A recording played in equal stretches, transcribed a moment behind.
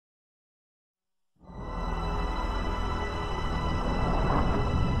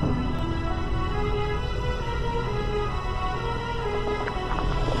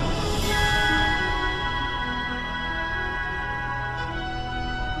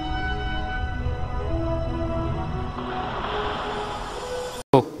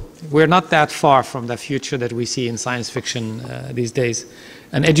we're not that far from the future that we see in science fiction these days.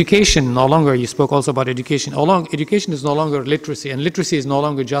 And education, no longer, you spoke also about education, education is no longer literacy, and literacy is no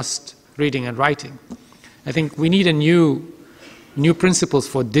longer just reading and writing. I think we need a new principles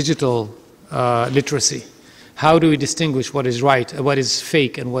for digital literacy. How do we distinguish what is right, what is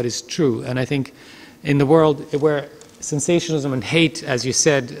fake, and what is true? And I think in the world where sensationalism and hate, as you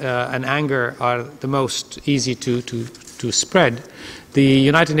said, and anger are the most easy to spread, the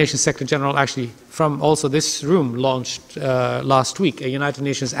United Nations Secretary General actually from also this room launched last week a United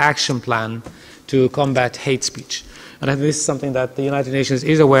Nations action plan to combat hate speech. And I think this is something that the United Nations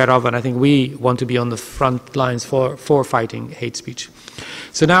is aware of, and I think we want to be on the front lines for fighting hate speech.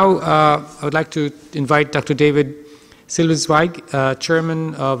 So now I would like to invite Dr. David Silverzweig,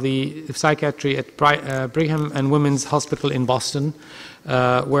 Chairman of the Psychiatry at Brigham and Women's Hospital in Boston,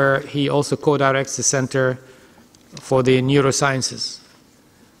 where he also co-directs the Center for the Neurosciences.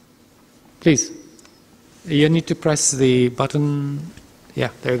 Please, you need to press the button. Yeah,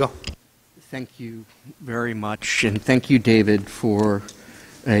 there you go. Thank you very much, and thank you, David, for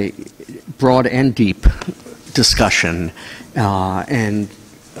a broad and deep discussion, and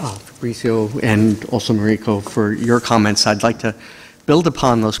Fabrizio and also Mariko for your comments. I'd like to build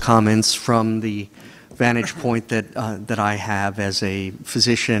upon those comments from the vantage point that I have as a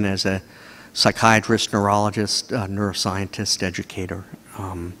physician, as a psychiatrist, neurologist, neuroscientist, educator.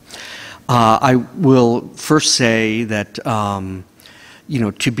 I will first say that you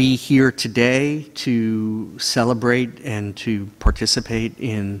know, to be here today to celebrate and to participate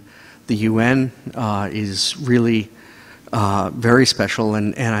in the UN is really very special,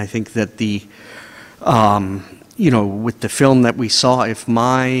 and I think that the you know, with the film that we saw, if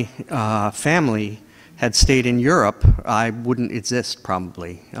my family had stayed in Europe, I wouldn't exist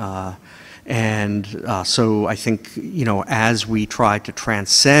probably. So I think, you know, as we try to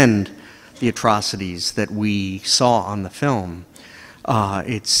transcend the atrocities that we saw on the film,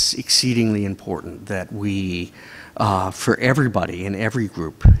 it's exceedingly important that we, for everybody in every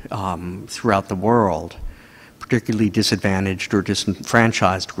group throughout the world, particularly disadvantaged or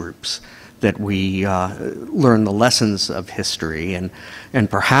disenfranchised groups, that we learn the lessons of history, and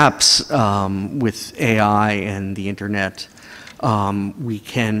perhaps with AI and the internet, we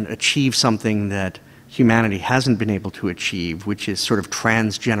can achieve something that humanity hasn't been able to achieve, which is sort of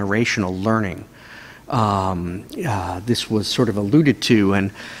transgenerational learning. This was sort of alluded to,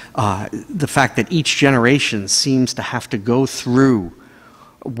 and the fact that each generation seems to have to go through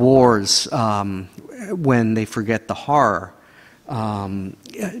wars when they forget the horror.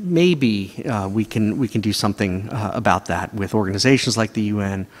 Maybe we can do something about that with organizations like the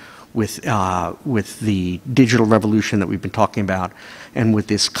UN, with the digital revolution that we've been talking about, and with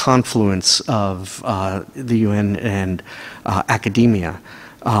this confluence of the UN and academia.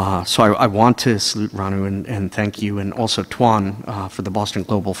 So I want to salute Ranu and thank you, and also Tuan for the Boston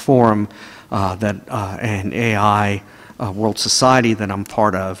Global Forum and AI World Society that I'm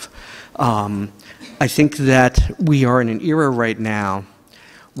part of. I think that we are in an era right now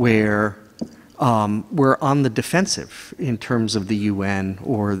where we're on the defensive in terms of the UN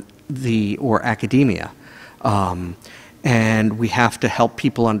or academia, and we have to help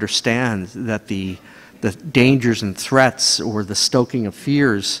people understand that the dangers and threats, or the stoking of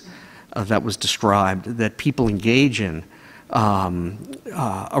fears that was described, that people engage in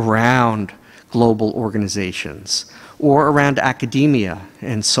around global organizations or around academia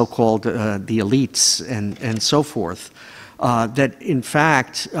and so-called the elites and so forth, that in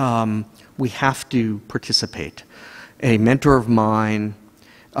fact we have to participate. A mentor of mine,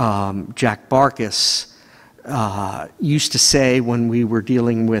 Jack Barkis, used to say when we were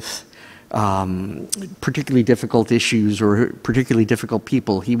dealing with particularly difficult issues or particularly difficult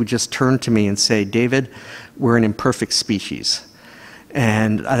people, he would just turn to me and say, "David, we're an imperfect species."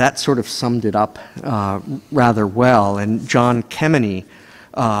 And that sort of summed it up rather well. And John Kemeny,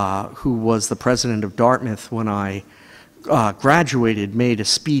 who was the president of Dartmouth when I graduated, made a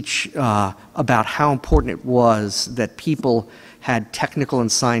speech about how important it was that people had technical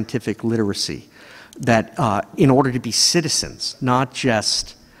and scientific literacy, that in order to be citizens, not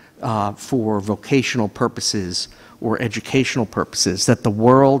just for vocational purposes or educational purposes, that the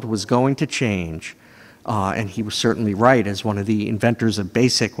world was going to change, and he was certainly right as one of the inventors of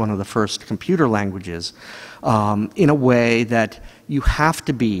BASIC, one of the first computer languages, in a way that you have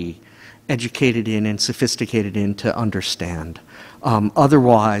to be educated in and sophisticated in to understand.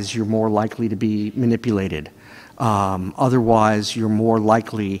 Otherwise, you're more likely to be manipulated. Otherwise, you're more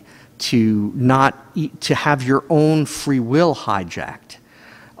likely to to have your own free will hijacked.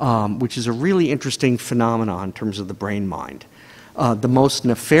 Which is a really interesting phenomenon in terms of the brain-mind. The most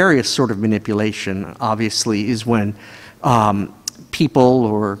nefarious sort of manipulation, obviously, is when people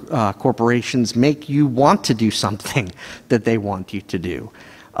or corporations make you want to do something that they want you to do.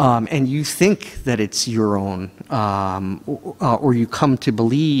 And you think that it's your own, or you come to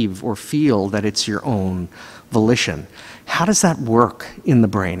believe or feel that it's your own volition. How does that work in the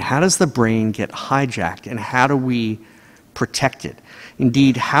brain? How does the brain get hijacked, and how do we protect it?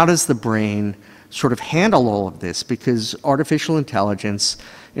 Indeed, how does the brain sort of handle all of this? Because artificial intelligence,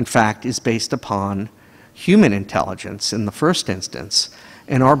 in fact, is based upon human intelligence in the first instance,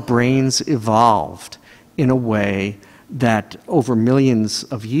 and our brains evolved in a way that over millions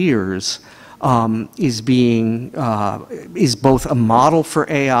of years is both a model for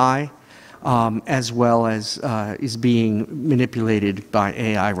AI as well as is being manipulated by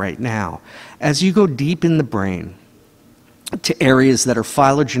AI right now. As you go deep in the brain to areas that are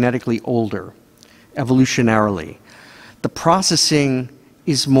phylogenetically older, evolutionarily, the processing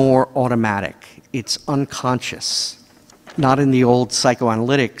is more automatic. It's unconscious, not in the old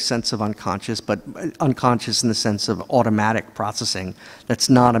psychoanalytic sense of unconscious, but unconscious in the sense of automatic processing that's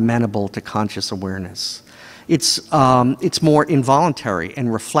not amenable to conscious awareness. It's more involuntary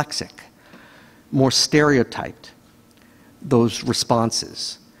and reflexic, more stereotyped, those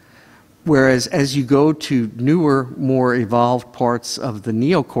responses. Whereas as you go to newer, more evolved parts of the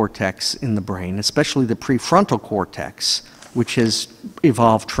neocortex in the brain, especially the prefrontal cortex, which has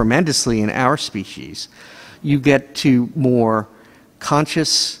evolved tremendously in our species, you get to more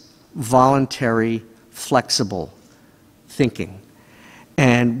conscious, voluntary, flexible thinking.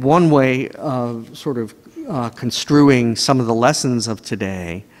 And one way of sort of construing some of the lessons of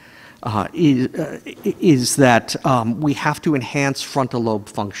today is that we have to enhance frontal lobe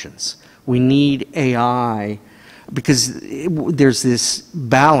functions. We need AI because there's this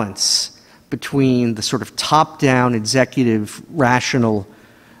balance between the sort of top-down, executive, rational,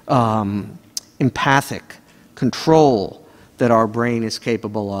 empathic control that our brain is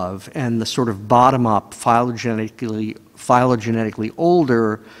capable of, and the sort of bottom-up, phylogenetically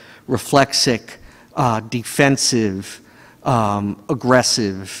older, reflexic, defensive,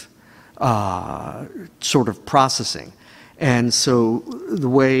 aggressive sort of processing. And so the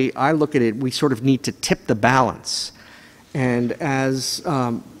way I look at it, we sort of need to tip the balance. And as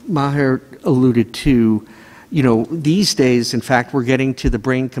Maher alluded to, you know, these days, in fact, we're getting to the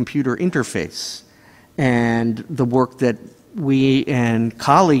brain-computer interface. And the work that we and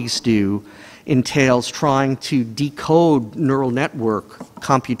colleagues do entails trying to decode neural network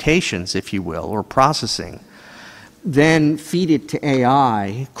computations, if you will, or processing, then feed it to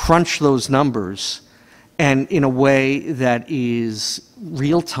AI, crunch those numbers, and in a way that is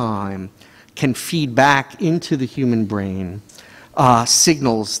real-time, can feed back into the human brain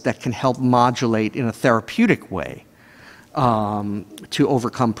signals that can help modulate in a therapeutic way to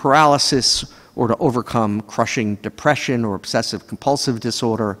overcome paralysis or to overcome crushing depression or obsessive compulsive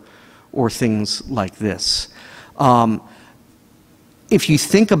disorder or things like this. If you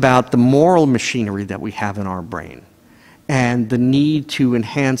think about the moral machinery that we have in our brain and the need to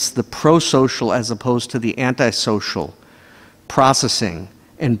enhance the pro-social as opposed to the antisocial processing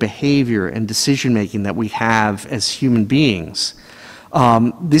and behavior and decision-making that we have as human beings,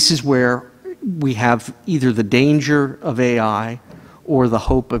 this is where we have either the danger of AI or the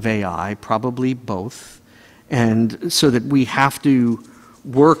hope of AI, probably both, and so that we have to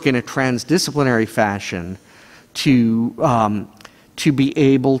work in a transdisciplinary fashion to be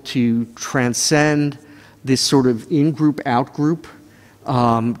able to transcend this sort of in-group, out-group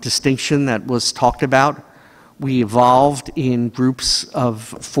distinction that was talked about. We evolved in groups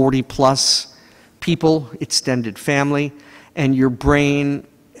of 40-plus people, extended family, and your brain,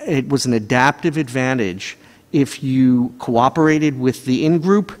 it was an adaptive advantage if you cooperated with the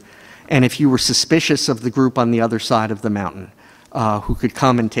in-group and if you were suspicious of the group on the other side of the mountain, who could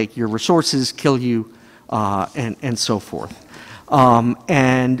come and take your resources, kill you, and so forth.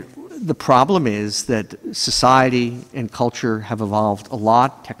 And the problem is that society and culture have evolved a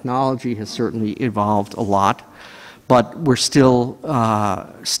lot. Technology has certainly evolved a lot, but we're still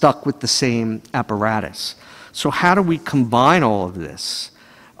stuck with the same apparatus. So how do we combine all of this?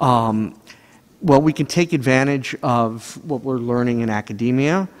 Well, we can take advantage of what we're learning in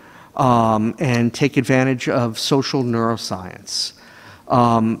academia and take advantage of social neuroscience.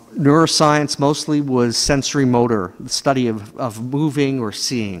 Neuroscience mostly was sensory motor, the study of moving or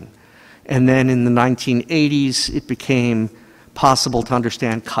seeing. And then in the 1980s, it became possible to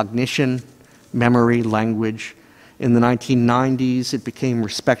understand cognition, memory, language. In the 1990s, it became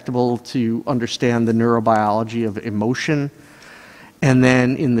respectable to understand the neurobiology of emotion. And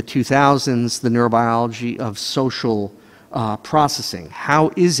then in the 2000s, the neurobiology of social processing.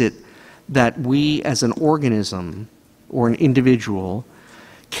 How is it that we as an organism or an individual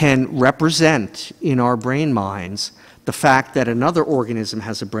can represent in our brain minds the fact that another organism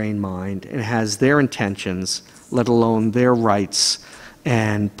has a brain mind and has their intentions, let alone their rights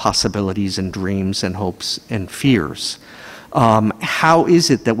and possibilities and dreams and hopes and fears? How is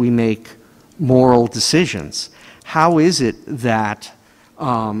it that we make moral decisions? How is it that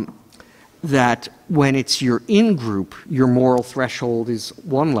that when it's your in-group, your moral threshold is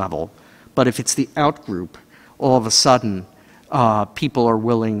one level, but if it's the out-group, all of a sudden people are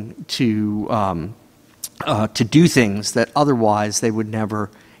willing to do things that otherwise they would never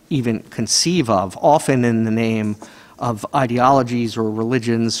even conceive of, often in the name of ideologies or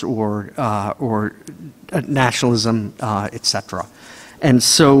religions or nationalism, etc. And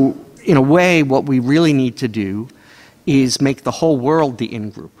so, in a way, what we really need to do is make the whole world the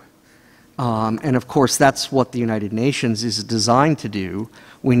in-group. And of course, that's what the United Nations is designed to do.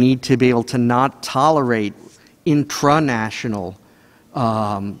 We need to be able to not tolerate intranational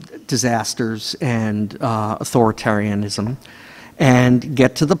disasters and authoritarianism, and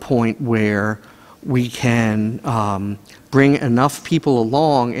get to the point where we can bring enough people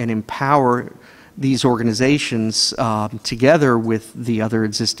along and empower these organizations together with the other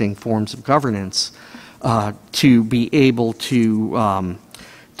existing forms of governance to be able to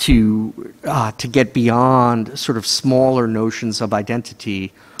get beyond sort of smaller notions of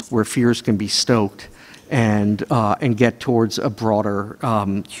identity where fears can be stoked, and get towards a broader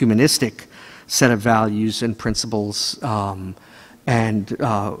humanistic set of values and principles and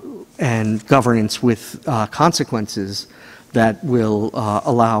governance with consequences that will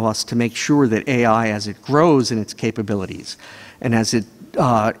allow us to make sure that AI, as it grows in its capabilities and as it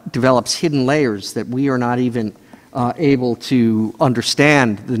develops hidden layers that we are not even able to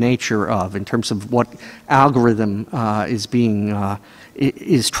understand the nature of in terms of what algorithm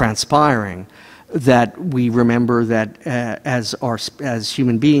is transpiring, that we remember that as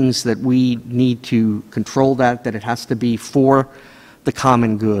human beings that we need to control that it has to be for the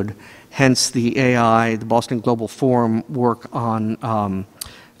common good. Hence the AI, the Boston Global Forum work on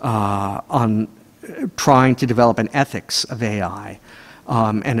trying to develop an ethics of AI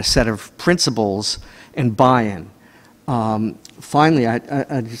and a set of principles and buy-in. Finally,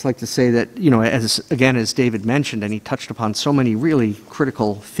 I'd just like to say that, as David mentioned, and he touched upon so many really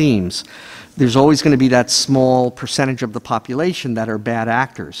critical themes, there's always going to be that small percentage of the population that are bad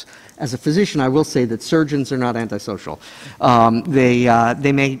actors. As a physician, I will say that surgeons are not antisocial.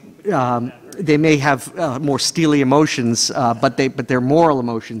 They may have more steely emotions, but their moral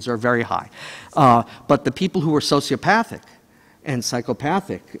emotions are very high. But the people who are sociopathic and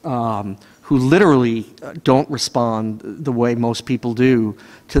psychopathic, who literally don't respond the way most people do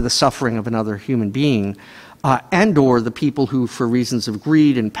to the suffering of another human being, and or the people who, for reasons of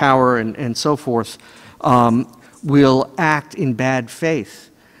greed and power and so forth, will act in bad faith.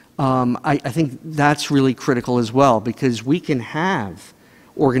 I think that's really critical as well, because we can have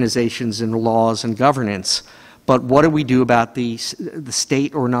organizations and laws and governance, but what do we do about the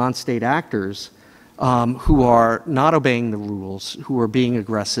state or non-state actors who are not obeying the rules, who are being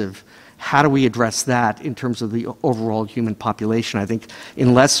aggressive? How do we address that in terms of the overall human population? I think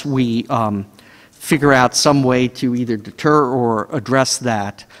unless we figure out some way to either deter or address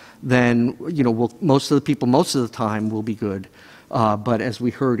that, then most of the people most of the time will be good. But as we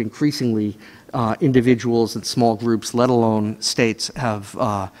heard, increasingly, individuals and small groups, let alone states,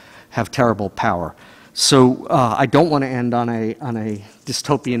 have terrible power. So I don't want to end on a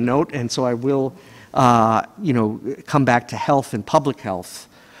dystopian note, and so I will, come back to health and public health,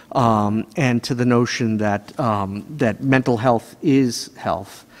 and to the notion that that mental health is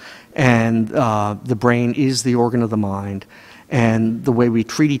health, and the brain is the organ of the mind, and the way we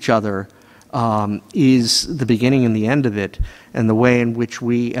treat each other is the beginning and the end of it, and the way in which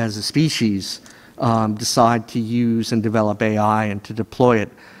we as a species decide to use and develop AI and to deploy it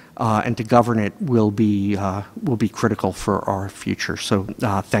and to govern it will be critical for our future. So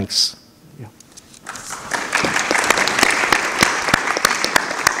thanks. Yeah.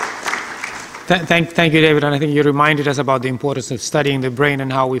 Thank you, David. And I think you reminded us about the importance of studying the brain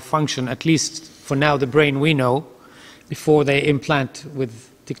and how we function, at least for now, the brain we know, before they implant with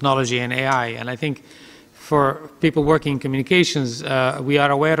technology and AI. And I think for people working in communications, we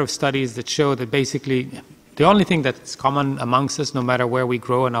are aware of studies that show that basically the only thing that's common amongst us, no matter where we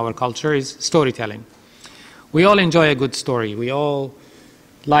grow in our culture, is storytelling. We all enjoy a good story. We all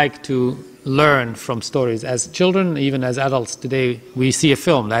like to learn from stories. As children, even as adults today, we see a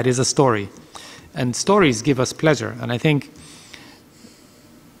film, that is a story. And stories give us pleasure. And I think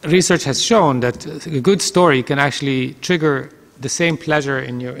research has shown that a good story can actually trigger the same pleasure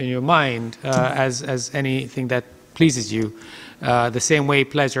in your mind as anything that pleases you. The same way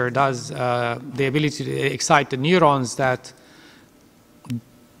pleasure does, the ability to excite the neurons that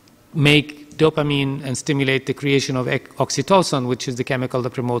make dopamine and stimulate the creation of oxytocin, which is the chemical that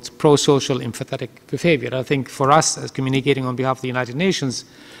promotes pro-social empathetic behavior. I think for us, as communicating on behalf of the United Nations,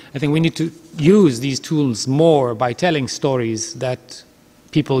 I think we need to use these tools more by telling stories that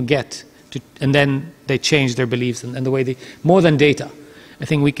people get, and then they change their beliefs and the way they, more than data. I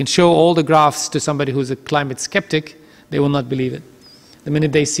think we can show all the graphs to somebody who's a climate skeptic, they will not believe it. The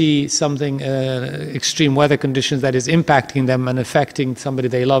minute they see something, extreme weather conditions that is impacting them and affecting somebody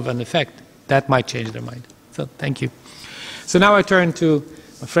they love and affect, that might change their mind. So thank you. So now I turn to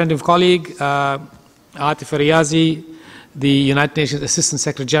a friend and colleague, Atif Riazi, the United Nations Assistant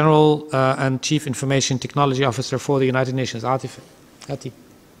Secretary General and Chief Information Technology Officer for the United Nations. Atif. Atif.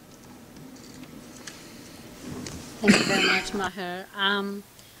 Thank you very much, Maher.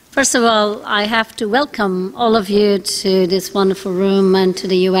 First of all, I have to welcome all of you to this wonderful room and to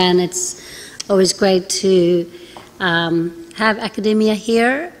the UN. It's always great to have academia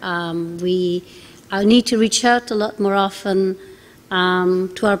here. We need to reach out a lot more often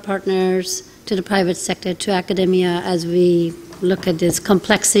to our partners, to the private sector, to academia as we look at these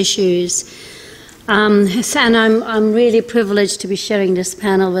complex issues. And I'm really privileged to be sharing this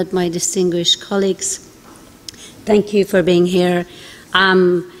panel with my distinguished colleagues. Thank you for being here.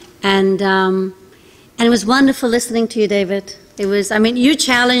 And it was wonderful listening to you, David. It was, I mean, you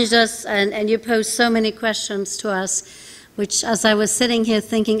challenged us and you posed so many questions to us, which as I was sitting here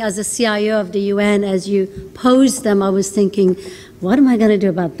thinking as a CIO of the UN, as you posed them, I was thinking, what am I going to do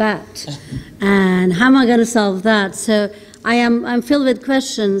about that? And how am I going to solve that? So I'm filled with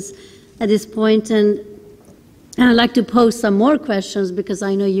questions at this point, and I'd like to pose some more questions because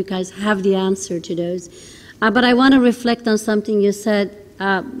I know you guys have the answer to those. But I want to reflect on something you said,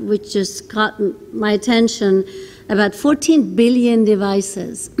 which just caught my attention, about 14 billion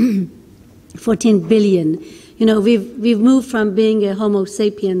devices. 14 billion. You know, we've moved from being a Homo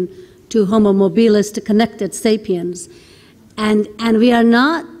sapien to Homo mobilis to connected sapiens. And we are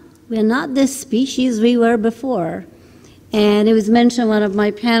not this species we were before. And it was mentioned, one of my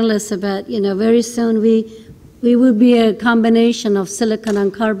panelists, about, you know, very soon we will be a combination of silicon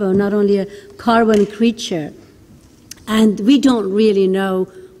and carbon, not only a carbon creature. And we don't really know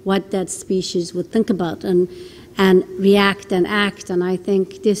what that species would think about and react and act. And I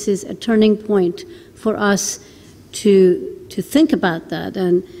think this is a turning point for us to think about that.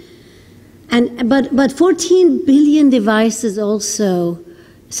 But 14 billion devices also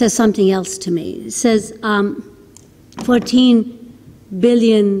says something else to me. It says 14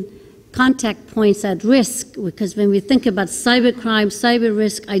 billion contact points at risk, because when we think about cybercrime, cyber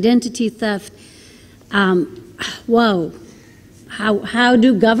risk, identity theft, wow, how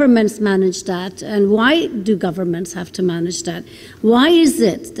do governments manage that, and why do governments have to manage that? Why is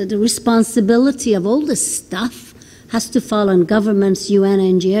it that the responsibility of all this stuff has to fall on governments, UN,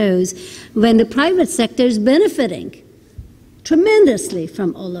 NGOs, when the private sector is benefiting tremendously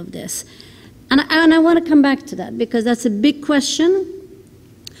from all of this? And I want to come back to that because that's a big question.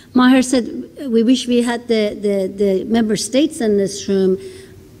 Maher said we wish we had the member states in this room.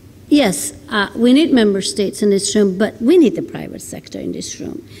 Yes, we need member states in this room, but we need the private sector in this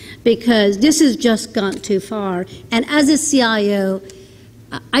room because this has just gone too far. And as a CIO,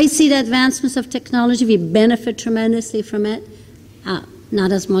 I see the advancements of technology. We benefit tremendously from it,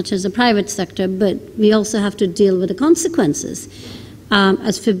 not as much as the private sector, but we also have to deal with the consequences.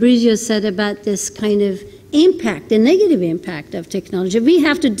 As Fabrizio said about this kind of impact, the negative impact of technology, we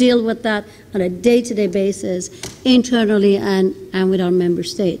have to deal with that on a day-to-day basis, internally and with our member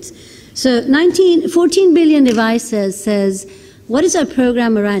states. So 14 billion devices says, what is our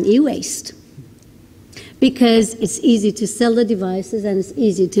program around e-waste? Because it's easy to sell the devices and it's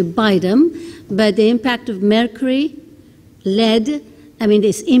easy to buy them, but the impact of mercury, lead, I mean,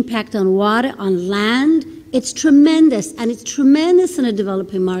 this impact on water, on land, it's tremendous, and it's tremendous in the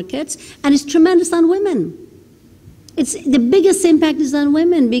developing markets, and it's tremendous on women. It's the biggest impact is on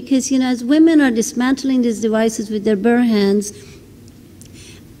women because, you know, as women are dismantling these devices with their bare hands,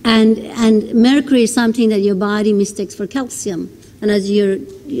 and mercury is something that your body mistakes for calcium, and as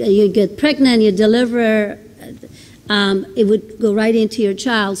you get pregnant, you deliver, it would go right into your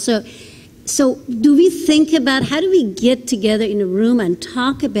child. So do we think about how do we get together in a room and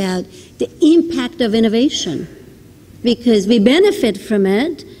talk about the impact of innovation? Because we benefit from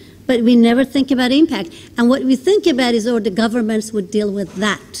it, but we never think about impact. And what we think about is, the governments would deal with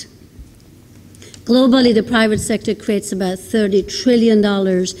that. Globally, the private sector creates about $30 trillion.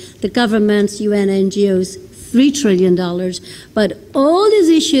 The governments, UN, NGOs, $3 trillion. But all these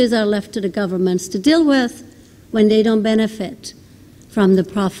issues are left to the governments to deal with when they don't benefit from the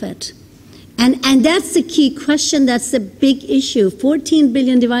profit. And that's the key question. That's the big issue. 14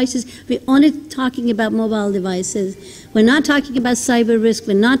 billion devices. We're only talking about mobile devices. We're not talking about cyber risk.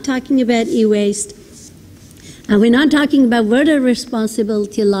 We're not talking about e-waste. And we're not talking about where the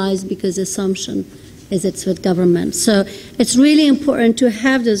responsibility lies, because the assumption is it's with government. So it's really important to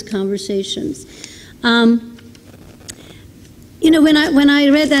have those conversations. You know, when I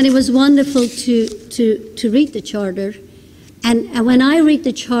read that, it was wonderful to read the charter. And when I read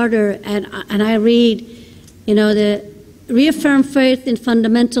the charter and I read, you know, the reaffirm faith in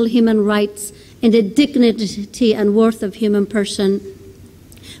fundamental human rights and the dignity and worth of human person,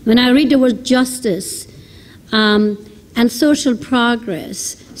 when I read the word justice, and social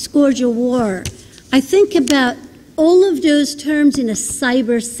progress, scourge of war, I think about all of those terms in a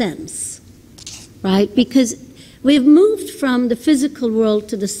cyber sense, right? Because we've moved from the physical world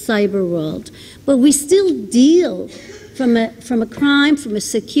to the cyber world, but we still deal from a crime, from a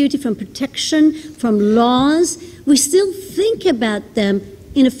security, from protection, from laws. We still think about them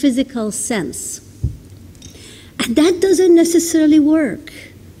in a physical sense. And that doesn't necessarily work.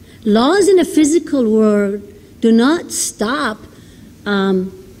 Laws in a physical world do not stop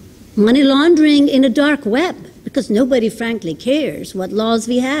money laundering in a dark web, because nobody frankly cares what laws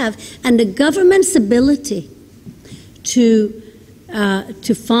we have. And the government's ability to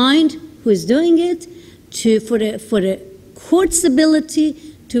find who is doing it, for the court's ability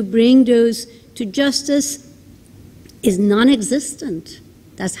to bring those to justice is non-existent.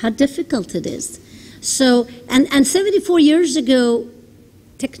 That's how difficult it is. So, and 74 years ago,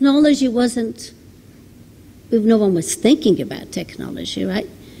 technology wasn't, no one was thinking about technology, right?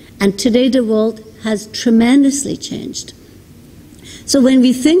 And today the world has tremendously changed. So when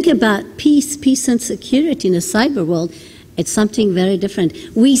we think about peace and security in a cyber world, it's something very different.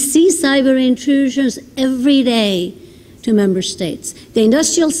 We see cyber intrusions every day to member states. The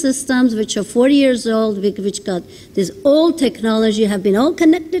industrial systems, which are 40 years old, which got this old technology, have been all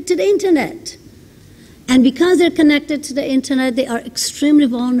connected to the internet. And because they're connected to the internet, they are extremely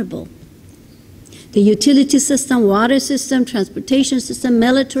vulnerable. The utility system, water system, transportation system,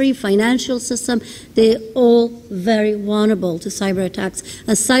 military, financial system, they're all very vulnerable to cyber attacks.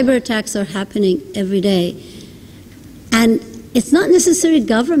 And cyber attacks are happening every day. And it's not necessarily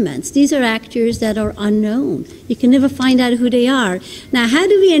governments. These are actors that are unknown. You can never find out who they are. Now, how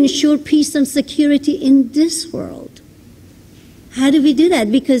do we ensure peace and security in this world? How do we do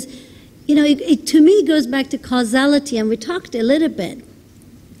that? Because, you know, it to me goes back to causality, and we talked a little bit.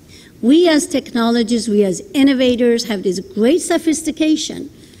 We as technologists, we as innovators have this great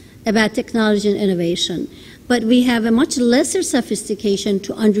sophistication about technology and innovation, but we have a much lesser sophistication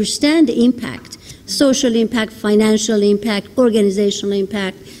to understand the impact, social impact, financial impact, organizational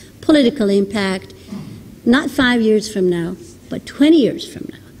impact, political impact, not 5 years from now, but 20 years from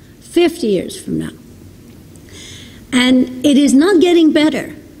now, 50 years from now. And it is not getting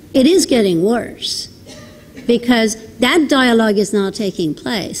better. It is getting worse, because that dialogue is not taking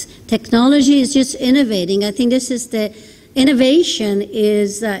place. Technology is just innovating. I think this is the innovation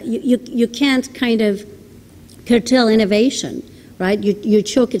is, you can't kind of curtail innovation, right? You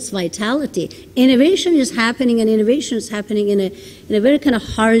choke its vitality. Innovation is happening, and innovation is happening in a very kind of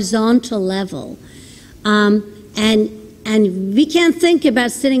horizontal level. And we can't think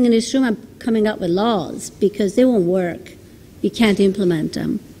about sitting in this room and coming up with laws, because they won't work. You can't implement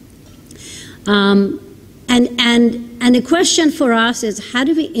them. And the question for us is, how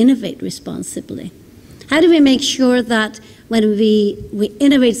do we innovate responsibly? How do we make sure that when we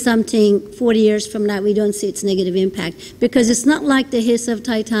innovate something 40 years from now, we don't see its negative impact? Because it's not like the hiss of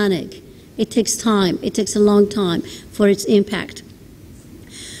Titanic. It takes time. It takes a long time for its impact.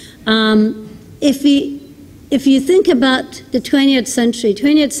 If you think about the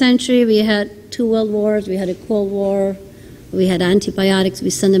 20th century, we had 2 world wars, we had a Cold War, we had antibiotics, we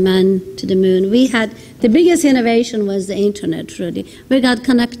sent a man to the moon. We had, the biggest innovation was the internet, really. We got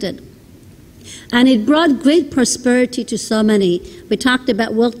connected. And it brought great prosperity to so many. We talked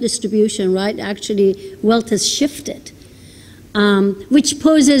about wealth distribution, right? Actually, wealth has shifted, which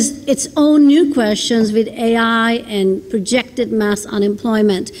poses its own new questions with AI and projected mass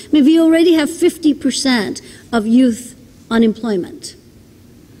unemployment. I mean, we already have 50% of youth unemployment,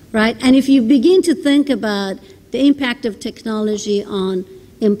 right? And if you begin to think about the impact of technology on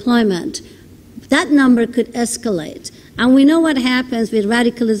employment, that number could escalate. And we know what happens with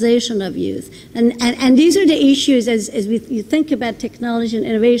radicalization of youth. And these are the issues as you think about technology and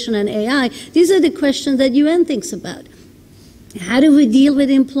innovation and AI, these are the questions that UN thinks about. How do we deal with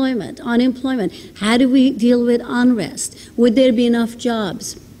unemployment? How do we deal with unrest? Would there be enough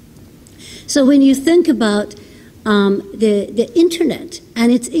jobs? So when you think about the internet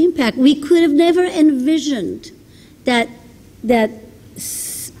and its impact, we could have never envisioned that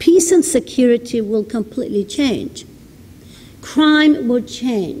peace and security will completely change. Crime would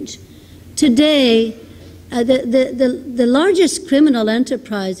change. Today, the largest criminal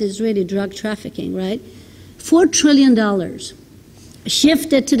enterprise is really drug trafficking, right? $4 trillion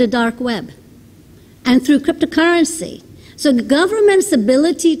shifted to the dark web and through cryptocurrency. So the government's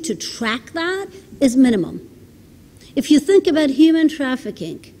ability to track that is minimum. If you think about human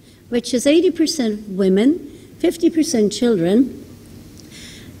trafficking, which is 80% women, 50% children,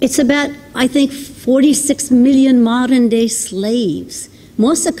 it's about, I think, 46 million modern-day slaves.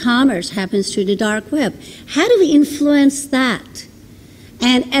 Most of commerce happens through the dark web. How do we influence that?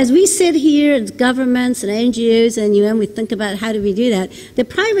 And as we sit here as governments and NGOs and UN, we think about how do we do that, the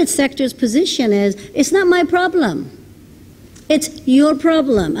private sector's position is, it's not my problem. It's your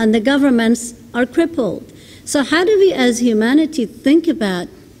problem, and the governments are crippled. So how do we as humanity think about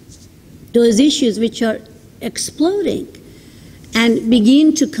those issues which are exploding and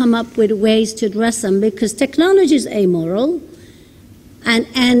begin to come up with ways to address them? Because technology is amoral, and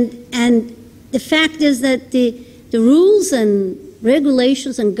the fact is that the rules and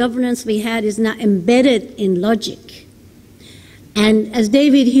regulations and governance we had is not embedded in logic. And as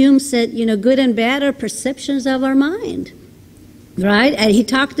David Hume said, you know, good and bad are perceptions of our mind, right? And he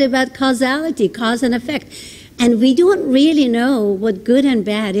talked about causality, cause and effect. And we don't really know what good and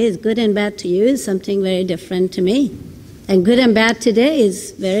bad is. Good and bad to you is something very different to me. And good and bad today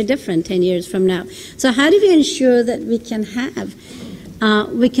is very different 10 years from now. So how do we ensure that we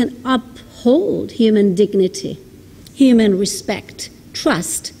can uphold human dignity, human respect,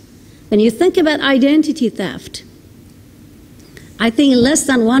 trust? When you think about identity theft, I think less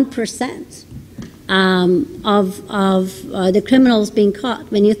than 1% of the criminals being caught.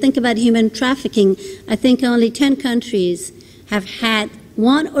 When you think about human trafficking, I think only 10 countries have had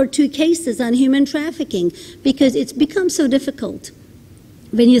 1 or 2 cases on human trafficking because it's become so difficult.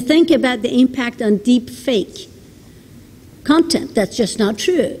 When you think about the impact on deep fake content, that's just not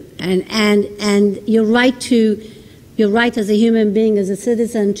true. And you're right as a human being, as a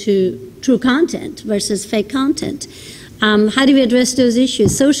citizen, to true content versus fake content. How do we address those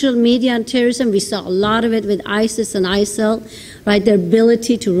issues? Social media and terrorism, we saw a lot of it with ISIS and ISIL, right? Their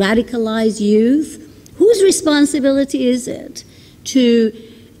ability to radicalize youth. Whose responsibility is it to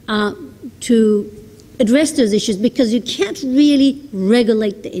address those issues? Because you can't really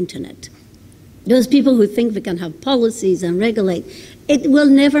regulate the internet. Those people who think we can have policies and regulate, it will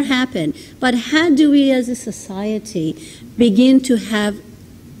never happen. But how do we as a society begin to have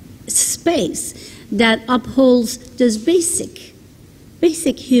space that upholds those basic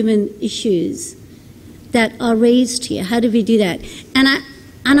human issues that are raised here? How do we do that?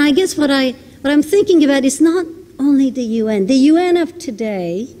 And I guess what I'm thinking about is not only the UN. The UN of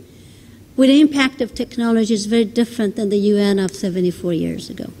today, with the impact of technology, is very different than the UN of 74 years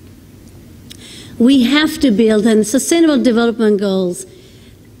ago. We have to build, and Sustainable Development Goals,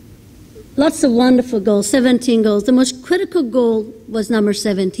 lots of wonderful goals, 17 goals. The most critical goal was number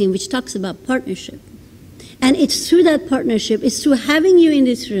 17, which talks about partnership. And it's through that partnership, it's through having you in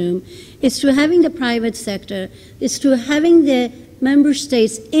this room, it's through having the private sector, it's through having the member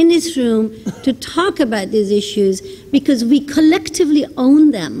states in this room to talk about these issues, because we collectively own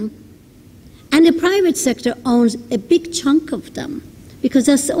them, and the private sector owns a big chunk of them, because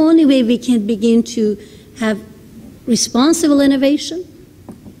that's the only way we can begin to have responsible innovation.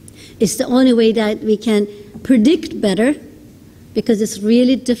 It's the only way that we can predict better, because it's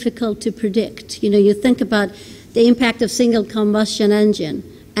really difficult to predict. You know, you think about the impact of single combustion engine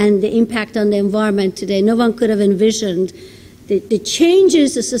and the impact on the environment today. No one could have envisioned the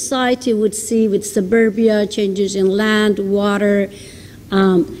changes the society would see with suburbia, changes in land, water,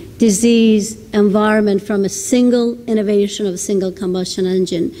 disease, environment from a single innovation of a single combustion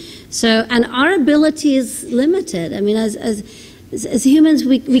engine. So, and our ability is limited. I mean, as humans,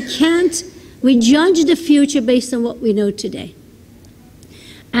 we judge the future based on what we know today.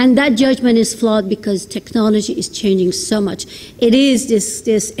 And that judgment is flawed because technology is changing so much. It is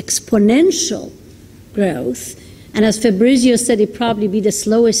this exponential growth. And as Fabrizio said, it probably be the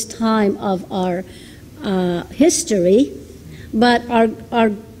slowest time of our history. But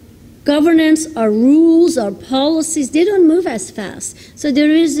our governance, our rules, our policies, they don't move as fast. So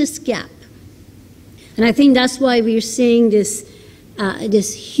there is this gap. And I think that's why we're seeing this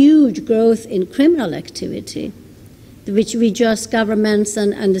huge growth in criminal activity, which we just governments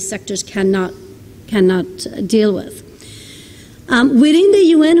and the sectors cannot deal with. Within the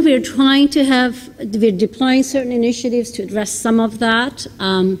UN, we're deploying certain initiatives to address some of that.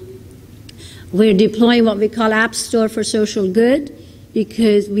 We're deploying what we call App Store for Social Good,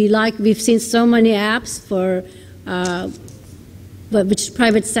 because we've seen so many apps for which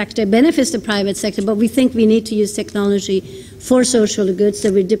private sector benefits the private sector, but we think we need to use technology for social good.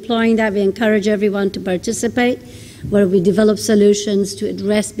 So we're deploying that. We encourage everyone to participate, where we develop solutions to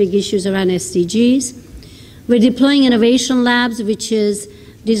address big issues around SDGs. We're deploying innovation labs,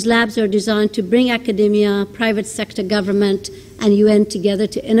 these labs are designed to bring academia, private sector, government, and UN together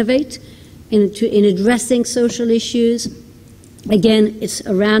to innovate in addressing social issues. Again, it's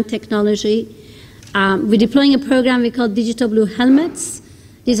around technology. We're deploying a program we call Digital Blue Helmets.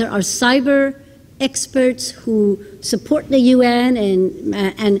 These are our cyber experts who support the UN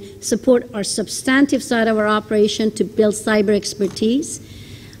and support our substantive side of our operation to build cyber expertise.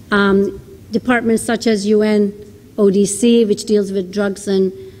 Departments such as UN ODC, which deals with drugs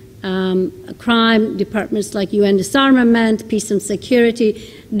and crime, departments like UN Disarmament, Peace and Security,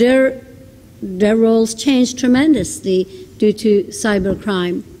 their roles changed tremendously due to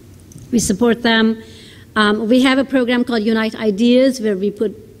cybercrime. We support them. We have a program called Unite Ideas, where we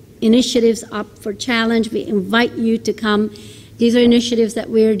put initiatives up for challenge. We invite you to come. These are initiatives that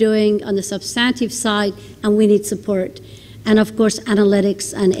we're doing on the substantive side, and we need support. And of course,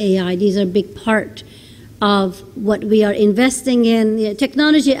 analytics and AI. These are a big part of what we are investing in.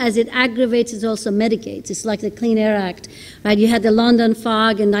 Technology, as it aggravates, it also mitigates. It's like the Clean Air Act, right? You had the London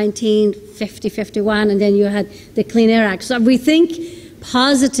fog in 1950-51, and then you had the Clean Air Act. So we think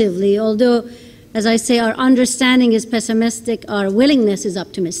positively, although, as I say, our understanding is pessimistic, our willingness is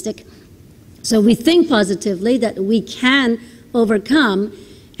optimistic. So we think positively that we can overcome,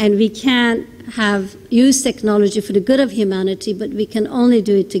 and we can use technology for the good of humanity, but we can only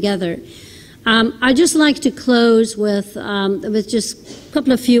do it together. I'd just like to close with just a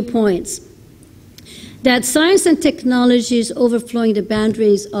couple of few points. That science and technology is overflowing the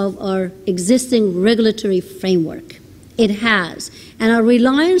boundaries of our existing regulatory framework. It has. And our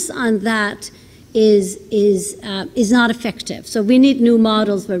reliance on that is not effective. So we need new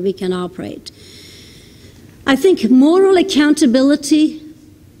models where we can operate. I think moral accountability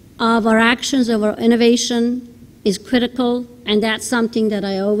of our actions, of our innovation, is critical, and that's something that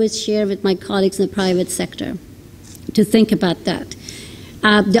I always share with my colleagues in the private sector, to think about that.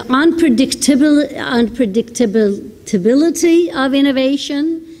 The unpredictability of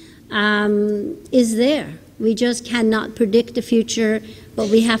innovation is there. We just cannot predict the future, but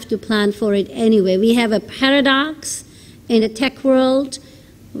we have to plan for it anyway. We have a paradox in the tech world.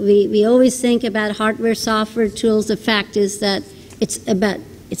 We always think about hardware, software, tools. The fact is that it's about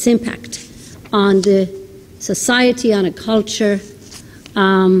its impact on the society, on a culture,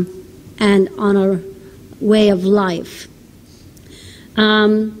 and on our way of life.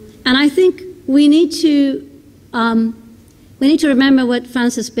 And I think we need to remember what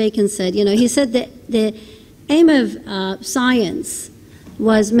Francis Bacon said. You know, he said that the aim of science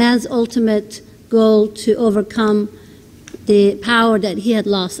was man's ultimate goal to overcome the power that he had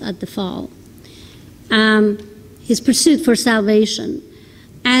lost at the fall. His pursuit for salvation,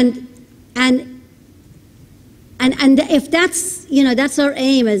 and if that's, you know, that's our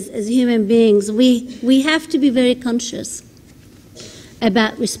aim as human beings, we have to be very conscious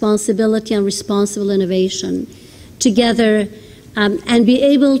about responsibility and responsible innovation together, and be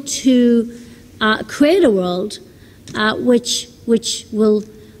able to create a world which will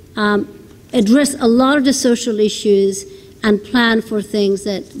address a lot of the social issues and plan for things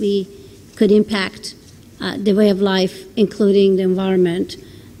that we could impact the way of life, including the environment,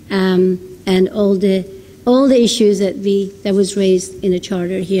 and all the issues that was raised in the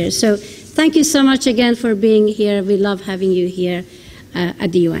charter here. So thank you so much again for being here. We love having you here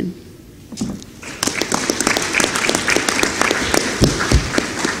at the UN.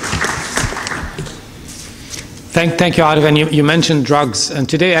 Thank you, Arif. And you mentioned drugs, and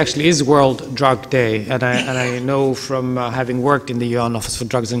today actually is World Drug Day, and I know from having worked in the UN Office for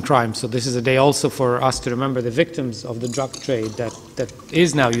Drugs and Crime, so this is a day also for us to remember the victims of the drug trade that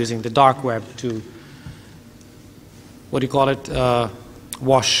is now using the dark web to, what do you call it,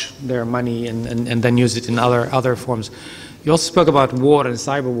 wash their money and then use it in other forms. You also spoke about war and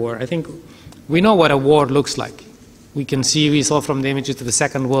cyber war. I think we know what a war looks like. We saw from the images of the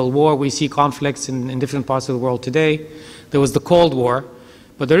Second World War, we see conflicts in different parts of the world today. There was the Cold War,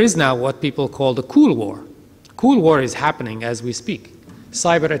 but there is now what people call the Cool War. Cool War is happening as we speak.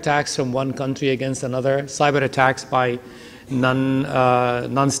 cyber attacks from one country against another, cyber attacks by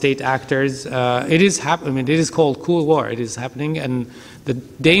non-state actors. It is called cool war. It is happening, and the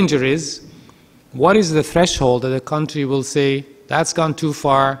danger is, what is the threshold that a country will say, that's gone too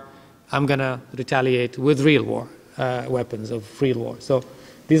far, I'm going to retaliate with real war, weapons of real war. So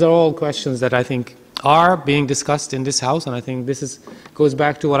these are all questions that I think are being discussed in this House, and I think this goes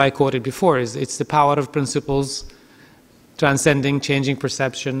back to what I quoted before, it's the power of principles transcending changing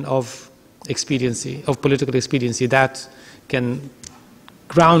perception of expediency, of political expediency, that can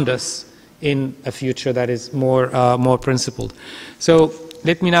ground us in a future that is more principled. So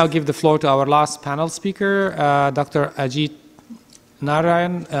let me now give the floor to our last panel speaker, Dr. Ajit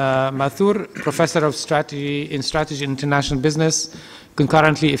Narayan Mathur, Professor of Strategy in International Business,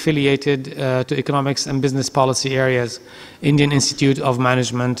 concurrently affiliated to Economics and Business Policy areas, Indian Institute of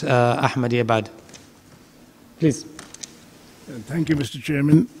Management, Ahmedabad. Please. Thank you, Mr.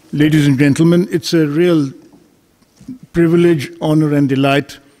 Chairman. Ladies and gentlemen, it's a real privilege, honor, and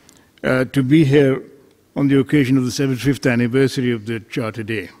delight to be here on the occasion of the 75th anniversary of the Charter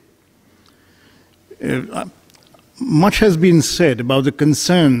Day. Much has been said about the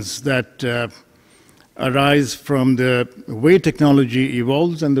concerns that arise from the way technology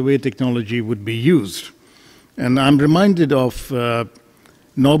evolves and the way technology would be used. And I'm reminded of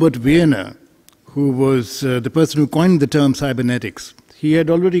Norbert Wiener, who was the person who coined the term cybernetics. He had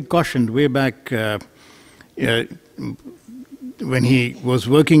already cautioned way back when he was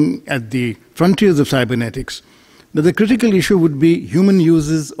working at the frontiers of cybernetics that the critical issue would be human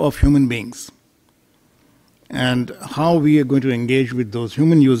uses of human beings and how we are going to engage with those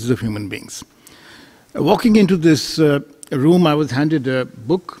human uses of human beings. Walking into this room, I was handed a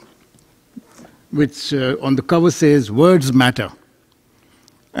book which on the cover says, "Words Matter."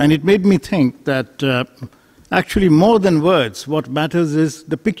 And it made me think that actually more than words, what matters is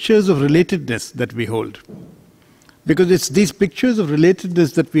the pictures of relatedness that we hold. Because it's these pictures of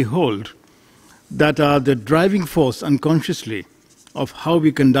relatedness that we hold that are the driving force unconsciously of how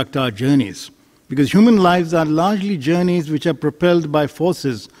we conduct our journeys. Because human lives are largely journeys which are propelled by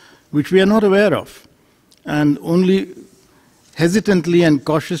forces which we are not aware of. And only hesitantly and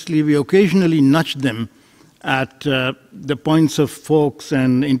cautiously we occasionally nudge them at the points of forks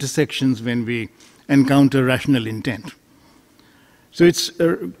and intersections when we encounter rational intent. So it's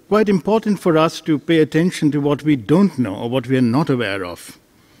quite important for us to pay attention to what we don't know or what we are not aware of.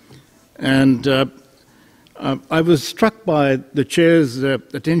 And I was struck by the chair's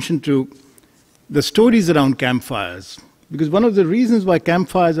attention to the stories around campfires, because one of the reasons why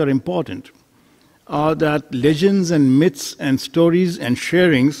campfires are important are that legends and myths and stories and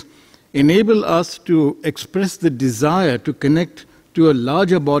sharings enable us to express the desire to connect to a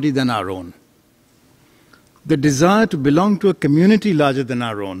larger body than our own, the desire to belong to a community larger than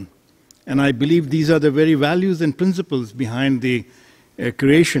our own. And I believe these are the very values and principles behind the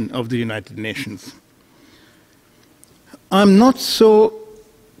creation of the United Nations. I'm not so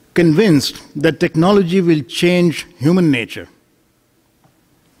convinced that technology will change human nature.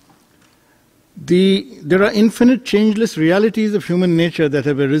 There are infinite changeless realities of human nature that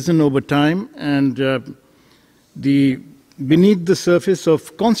have arisen over time, and beneath the surface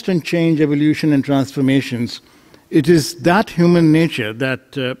of constant change, evolution, and transformations, it is that human nature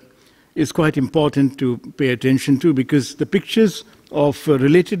that is quite important to pay attention to, because the pictures of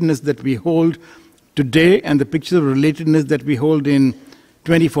relatedness that we hold today and the pictures of relatedness that we hold in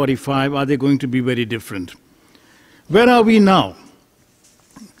 2045, are they going to be very different? Where are we now?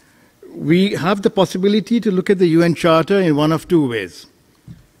 We have the possibility to look at the UN Charter in one of two ways.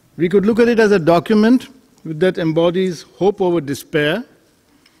 We could look at it as a document that embodies hope over despair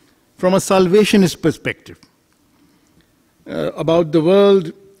from a salvationist perspective about the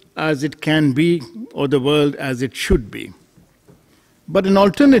world as it can be or the world as it should be. But an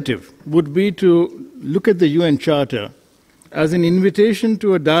alternative would be to look at the UN Charter as an invitation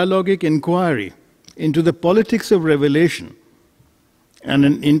to a dialogic inquiry into the politics of revelation. And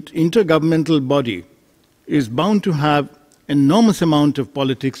an intergovernmental body is bound to have enormous amount of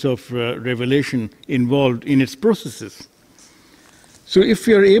politics of revelation involved in its processes. So if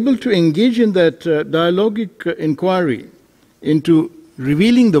we are able to engage in that dialogic inquiry into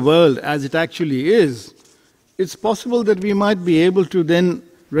revealing the world as it actually is, it's possible that we might be able to then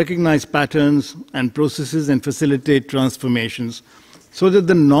recognize patterns and processes and facilitate transformations so that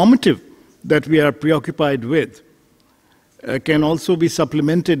the normative that we are preoccupied with can also be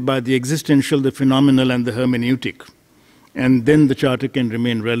supplemented by the existential, the phenomenal, and the hermeneutic. And then the Charter can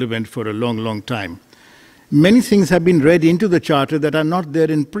remain relevant for a long, long time. Many things have been read into the Charter that are not there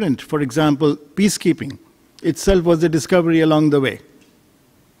in print. For example, peacekeeping itself was a discovery along the way.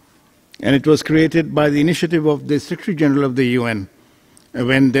 And it was created by the initiative of the Secretary General of the UN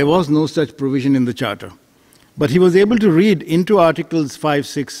when there was no such provision in the Charter. But he was able to read into Articles 5,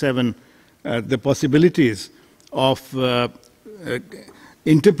 6, 7 the possibilities of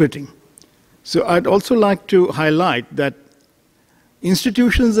interpreting. So I'd also like to highlight that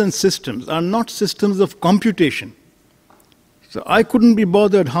institutions and systems are not systems of computation. So I couldn't be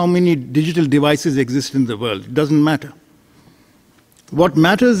bothered how many digital devices exist in the world. It doesn't matter. What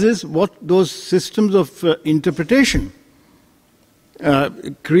matters is what those systems of interpretation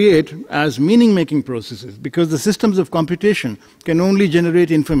create as meaning-making processes, because the systems of computation can only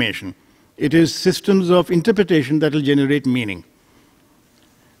generate information. It is systems of interpretation that will generate meaning.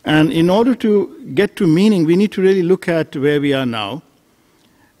 And in order to get to meaning, we need to really look at where we are now.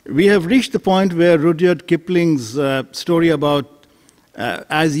 We have reached the point where Rudyard Kipling's story about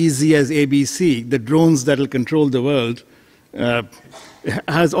as easy as ABC, the drones that will control the world,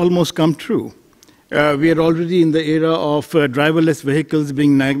 has almost come true. We are already in the era of driverless vehicles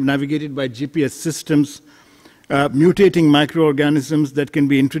being navigated by GPS systems, mutating microorganisms that can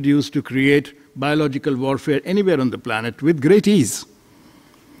be introduced to create biological warfare anywhere on the planet with great ease.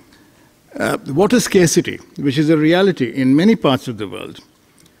 Water scarcity, which is a reality in many parts of the world.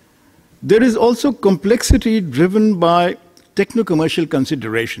 There is also complexity driven by techno-commercial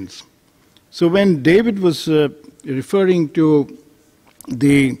considerations. So when David was referring to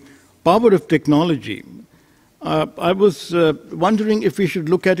the power of technology, I was wondering if we should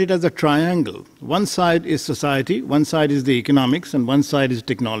look at it as a triangle. One side is society, one side is the economics, and one side is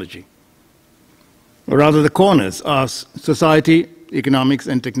technology. Or rather, the corners are society, economics,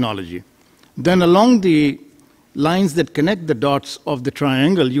 and technology. Then along the lines that connect the dots of the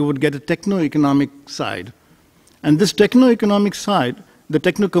triangle, you would get a techno-economic side. And this techno-economic side, the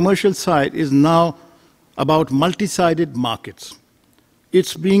techno-commercial side, is now about multi-sided markets.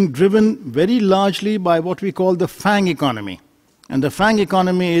 It's being driven very largely by what we call the FANG economy. And the FANG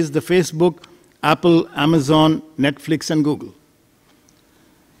economy is the Facebook, Apple, Amazon, Netflix, and Google.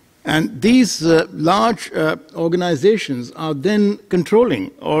 And these large organizations are then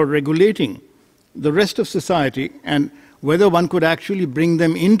controlling or regulating the rest of society, and whether one could actually bring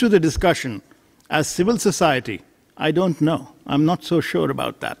them into the discussion as civil society, I don't know. I'm not so sure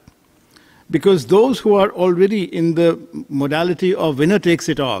about that. Because those who are already in the modality of winner takes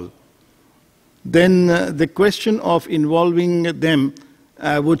it all, then the question of involving them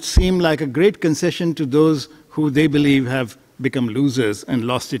would seem like a great concession to those who they believe have become losers and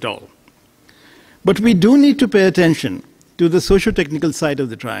lost it all. But we do need to pay attention to the socio-technical side of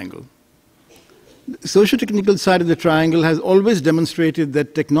the triangle. The socio-technical side of the triangle has always demonstrated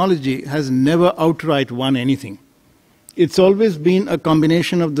that technology has never outright won anything. It's always been a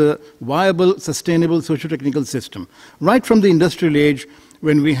combination of the viable, sustainable socio-technical system. Right from the industrial age,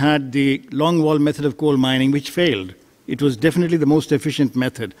 when we had the long wall method of coal mining, which failed. It was definitely the most efficient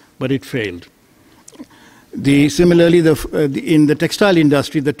method, but it failed. Similarly, in the textile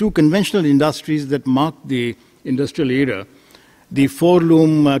industry, the two conventional industries that marked the industrial era, the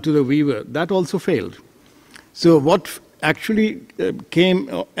foreloom to the weaver, that also failed. So what actually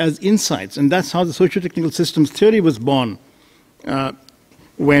came as insights, and that's how the socio-technical systems theory was born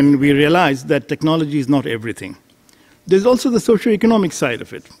when we realized that technology is not everything. There's also the socio-economic side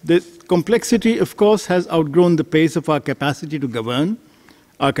of it. The complexity, of course, has outgrown the pace of our capacity to govern,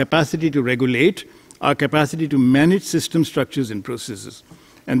 our capacity to regulate, our capacity to manage system structures and processes.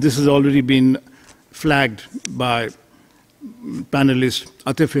 And this has already been flagged by panelist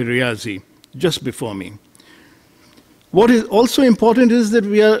Atif Riazi just before me. What is also important is that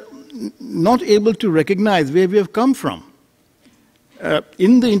we are not able to recognize where we have come from.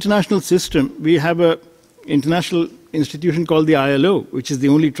 In the international system, we have an international institution called the ILO, which is the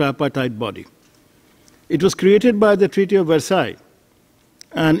only tripartite body. It was created by the Treaty of Versailles,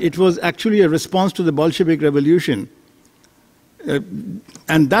 and it was actually a response to the Bolshevik Revolution.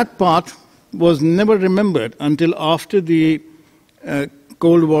 And that part was never remembered until after the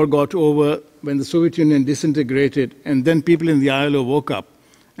Cold War got over, when the Soviet Union disintegrated, and then people in the ILO woke up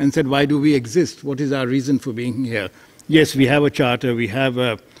and said, why do we exist? What is our reason for being here? Yes, we have a charter, we have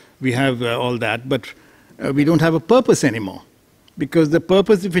all that, but we don't have a purpose anymore. Because the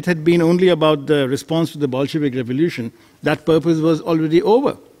purpose, if it had been only about the response to the Bolshevik Revolution, that purpose was already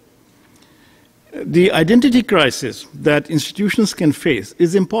over. The identity crisis that institutions can face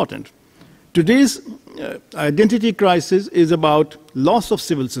is important. Today's identity crisis is about loss of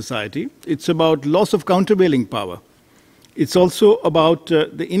civil society. It's about loss of countervailing power. It's also about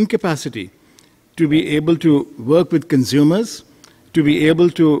the incapacity to be able to work with consumers, to be able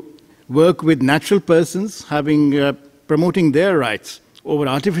to work with natural persons, promoting their rights over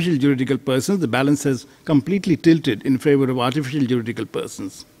artificial juridical persons, the balance has completely tilted in favor of artificial juridical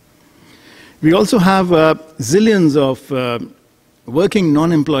persons. We also have zillions of working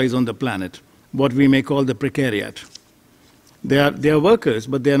non-employees on the planet, what we may call the precariat. They are workers,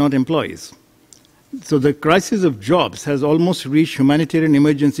 but they are not employees. So the crisis of jobs has almost reached humanitarian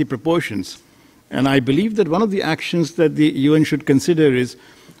emergency proportions. And I believe that one of the actions that the UN should consider is,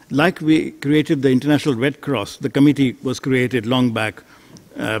 like we created the International Red Cross, the committee was created long back,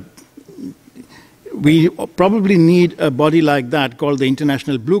 we probably need a body like that called the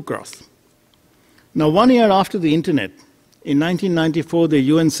International Blue Cross. Now, 1 year after the internet, in 1994, the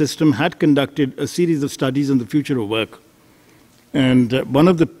UN system had conducted a series of studies on the future of work. And one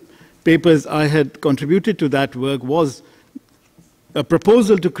of the papers I had contributed to that work was a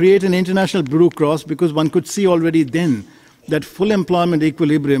proposal to create an international Blue Cross, because one could see already then that full employment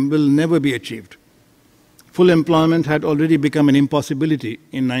equilibrium will never be achieved. Full employment had already become an impossibility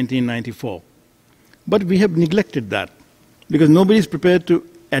in 1994. But we have neglected that, because nobody is prepared to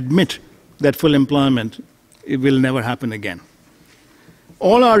admit that full employment will never happen again.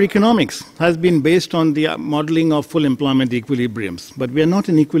 All our economics has been based on the modeling of full employment equilibriums, but we are not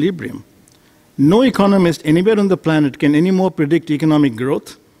in equilibrium. No economist anywhere on the planet can anymore predict economic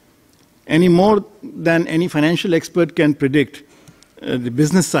growth any more than any financial expert can predict the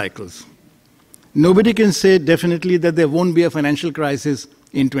business cycles. Nobody can say definitely that there won't be a financial crisis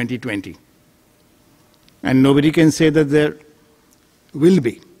in 2020. And nobody can say that there will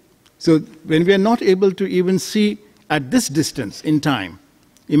be. So when we are not able to even see at this distance in time,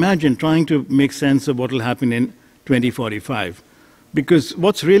 imagine trying to make sense of what will happen in 2045. Because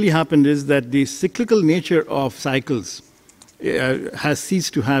what's really happened is that the cyclical nature of cycles has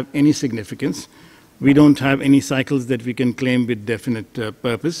ceased to have any significance. We don't have any cycles that we can claim with definite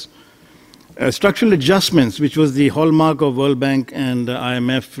purpose. Structural adjustments, which was the hallmark of World Bank and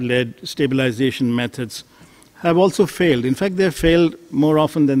IMF-led stabilization methods, have also failed. In fact, they've failed more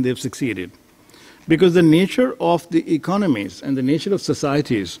often than they've succeeded. Because the nature of the economies and the nature of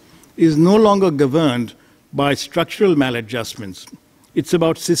societies is no longer governed by structural maladjustments. It's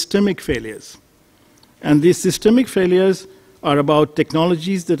about systemic failures. And these systemic failures are about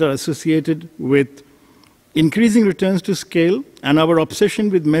technologies that are associated with increasing returns to scale and our obsession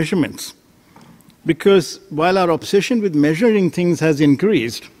with measurements. Because while our obsession with measuring things has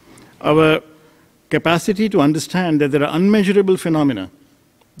increased, our capacity to understand that there are unmeasurable phenomena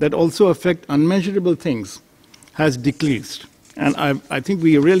that also affect unmeasurable things has decreased. And I think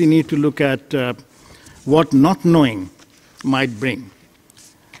we really need to look at what not knowing might bring.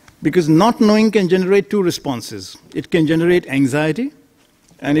 Because not knowing can generate two responses. It can generate anxiety,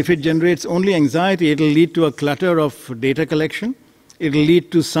 and if it generates only anxiety, it will lead to a clutter of data collection. It will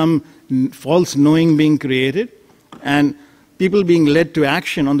lead to some false knowing being created, and people being led to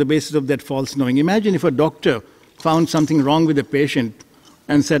action on the basis of that false knowing. Imagine if a doctor found something wrong with a patient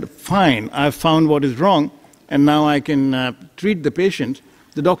and said, fine, I've found what is wrong, and now I can treat the patient.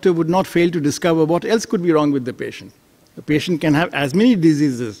 The doctor would not fail to discover what else could be wrong with the patient. The patient can have as many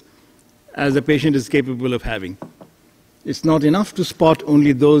diseases as the patient is capable of having. It's not enough to spot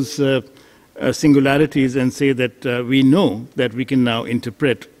only those singularities and say that we know that we can now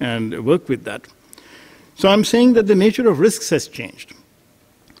interpret and work with that. So I'm saying that the nature of risks has changed.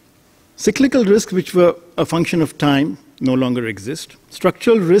 Cyclical risks, which were a function of time, no longer exist.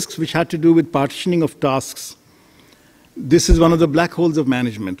 Structural risks, which had to do with partitioning of tasks. This is one of the black holes of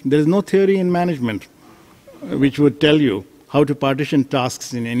management. There is no theory in management which would tell you how to partition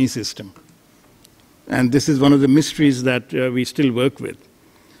tasks in any system. And this is one of the mysteries that we still work with.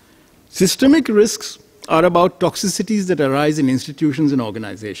 Systemic risks are about toxicities that arise in institutions and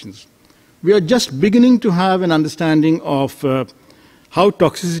organizations. We are just beginning to have an understanding of how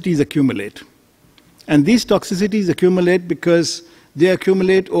toxicities accumulate. And these toxicities accumulate because they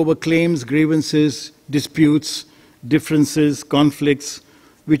accumulate over claims, grievances, disputes, differences, conflicts,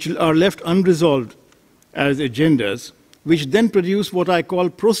 which are left unresolved as agendas, which then produce what I call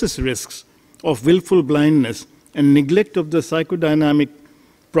process risks of willful blindness and neglect of the psychodynamic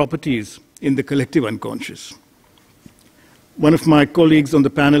properties in the collective unconscious. One of my colleagues on the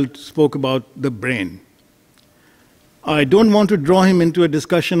panel spoke about the brain. I don't want to draw him into a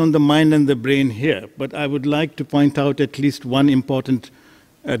discussion on the mind and the brain here, but I would like to point out at least one important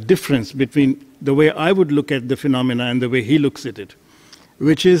difference between the way I would look at the phenomena and the way he looks at it,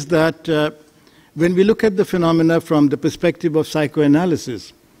 which is that when we look at the phenomena from the perspective of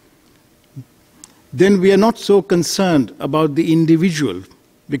psychoanalysis, then we are not so concerned about the individual,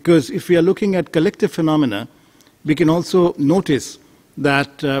 because if we are looking at collective phenomena, we can also notice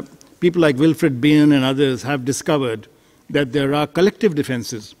that people like Wilfred Bion and others have discovered that there are collective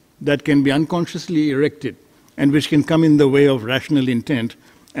defenses that can be unconsciously erected and which can come in the way of rational intent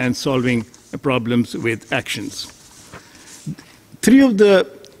and solving problems with actions. Three of the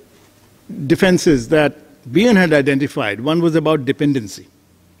defenses that Bion had identified, one was about dependency.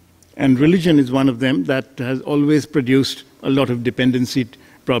 And religion is one of them that has always produced a lot of dependency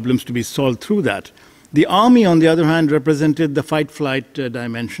problems to be solved through that. The army, on the other hand, represented the fight-flight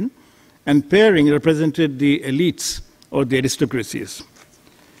dimension, and pairing represented the elites or the aristocracies.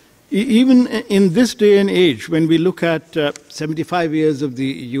 Even in this day and age, when we look at 75 years of the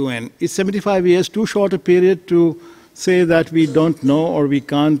UN, is 75 years too short a period to say that we don't know or we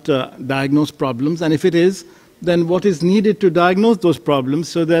can't diagnose problems? And if it is, then what is needed to diagnose those problems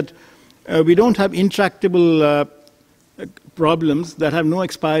so that we don't have intractable problems that have no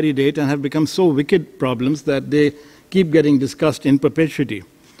expiry date and have become so wicked problems that they keep getting discussed in perpetuity?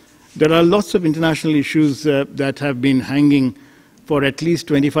 There are lots of international issues that have been hanging for at least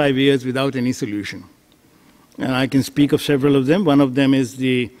 25 years without any solution. And I can speak of several of them. One of them is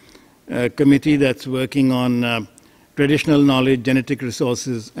the committee that's working on traditional knowledge, genetic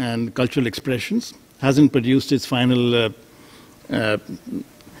resources, and cultural expressions. Hasn't produced its final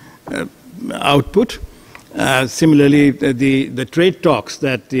output. Similarly, the trade talks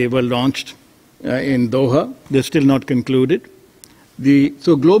that they were launched in Doha, they're still not concluded.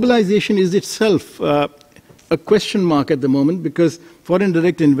 So globalization is itself a question mark at the moment because foreign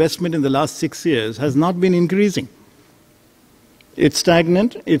direct investment in the last 6 years has not been increasing. It's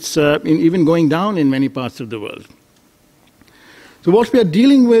stagnant. It's even going down in many parts of the world. So what we are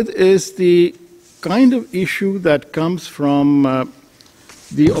dealing with is the kind of issue that comes from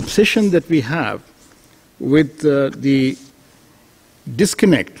the obsession that we have with the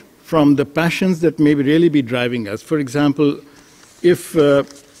disconnect from the passions that may really be driving us. For example, if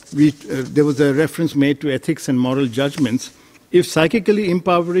there was a reference made to ethics and moral judgments, if psychically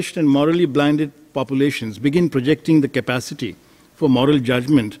impoverished and morally blinded populations begin projecting the capacity for moral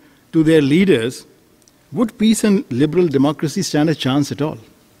judgment to their leaders, would peace and liberal democracy stand a chance at all?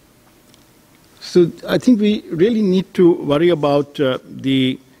 So I think we really need to worry about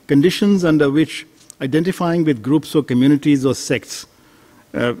the conditions under which identifying with groups or communities or sects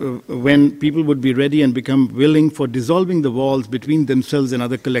when people would be ready and become willing for dissolving the walls between themselves and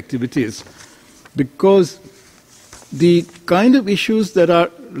other collectivities, because the kind of issues that are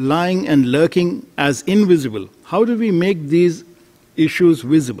lying and lurking as invisible, how do we make these issues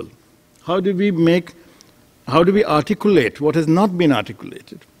visible? How do we articulate what has not been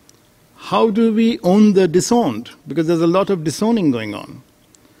articulated? How do we own the disowned? Because there's a lot of disowning going on.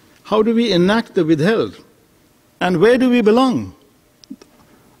 How do we enact the withheld? And where do we belong?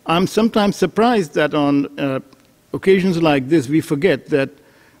 I'm sometimes surprised that on occasions like this, we forget that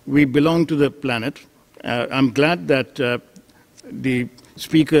we belong to the planet. I'm glad that the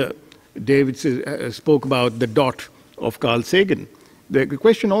speaker, David, spoke about the dot of Carl Sagan. The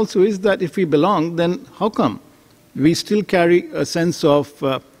question also is that if we belong, then how come we still carry a sense of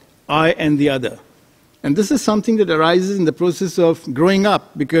I and the other? And this is something that arises in the process of growing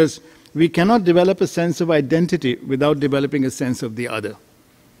up, because we cannot develop a sense of identity without developing a sense of the other.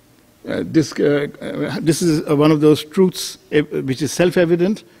 This is one of those truths which is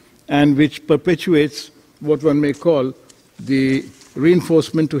self-evident and which perpetuates what one may call the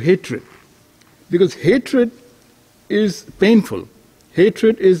reinforcement to hatred. Because hatred is painful.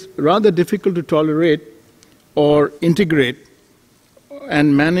 Hatred is rather difficult to tolerate or integrate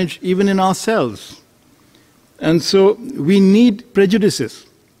and manage even in ourselves. And so we need prejudices.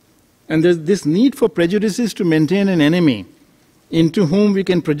 And there's this need for prejudices to maintain an enemy into whom we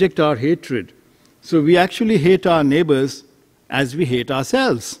can project our hatred. So we actually hate our neighbors as we hate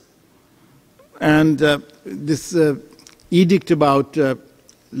ourselves. And this edict about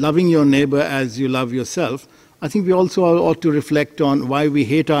loving your neighbor as you love yourself, I think we also ought to reflect on why we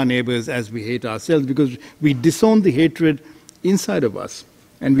hate our neighbors as we hate ourselves, because we disown the hatred inside of us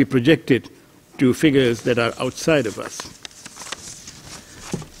and we project it to figures that are outside of us.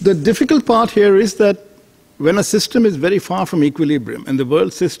 The difficult part here is that when a system is very far from equilibrium, and the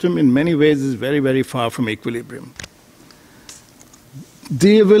world system in many ways is very, very far from equilibrium,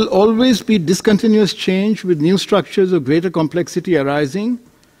 there will always be discontinuous change with new structures of greater complexity arising.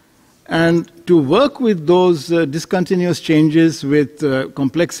 And to work with those discontinuous changes with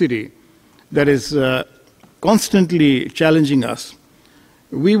complexity that is constantly challenging us,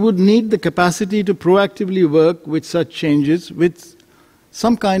 we would need the capacity to proactively work with such changes with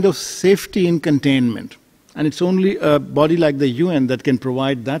some kind of safety in containment. And it's only a body like the UN that can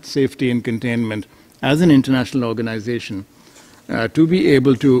provide that safety and containment as an international organization to be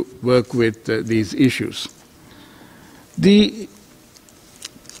able to work with these issues. The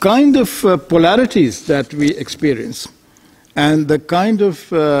kind of polarities that we experience and the kind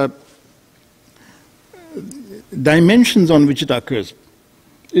of dimensions on which it occurs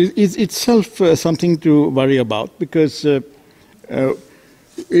is itself something to worry about, because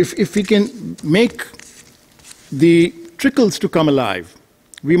if we can make the trickles to come alive,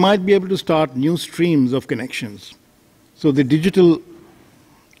 we might be able to start new streams of connections. So the digital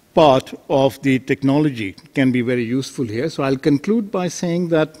part of the technology can be very useful here. So I'll conclude by saying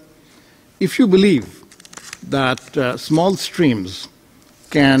that if you believe that small streams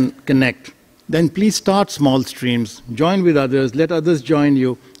can connect, then please start small streams, join with others, let others join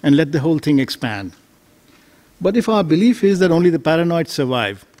you, and let the whole thing expand. But if our belief is that only the paranoid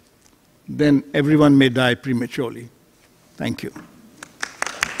survive, then everyone may die prematurely. Thank you.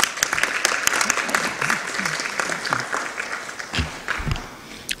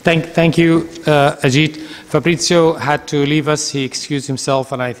 Thank you, Ajit. Fabrizio had to leave us. He excused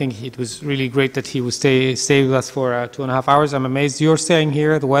himself, and I think it was really great that he would stay with us for 2.5 hours. I'm amazed you're staying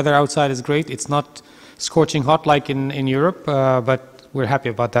here. The weather outside is great. It's not scorching hot like in Europe, but we're happy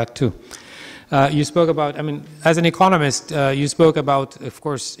about that too. You spoke about, I mean, as an economist, you spoke about, of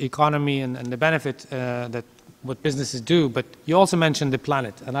course, economy and the benefit that what businesses do, but you also mentioned the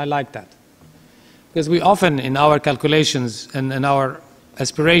planet, and I like that. Because we often, in our calculations and in our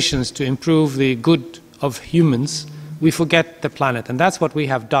aspirations to improve the good of humans, we forget the planet. And that's what we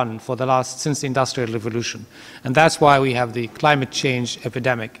have done for the since the Industrial Revolution. And that's why we have the climate change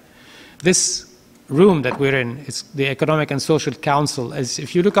epidemic. This room that we're in, it's the Economic and Social Council.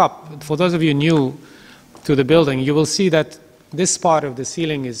 If you look up, for those of you new to the building, you will see that this part of the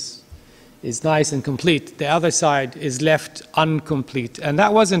ceiling is nice and complete. The other side is left incomplete. And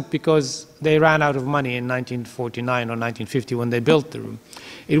that wasn't because they ran out of money in 1949 or 1950 when they built the room.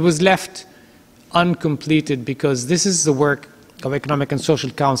 It was left uncompleted because this is the work of Economic and Social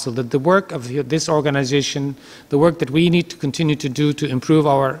Council, that the work of this organization, the work that we need to continue to do to improve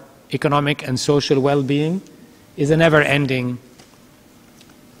our economic and social well-being is a never-ending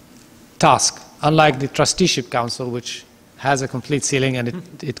task, unlike the Trusteeship Council, which has a complete ceiling and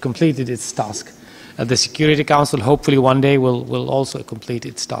it completed its task. The Security Council hopefully one day will also complete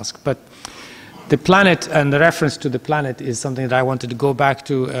its task. But the planet and the reference to the planet is something that I wanted to go back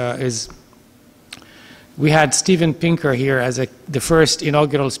to. We had Steven Pinker here as the first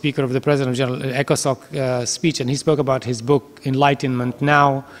inaugural speaker of the President of General ECOSOC speech, and he spoke about his book Enlightenment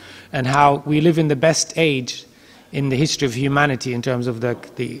Now and how we live in the best age in the history of humanity in terms of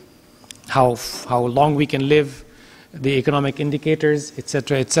how long we can live, the economic indicators,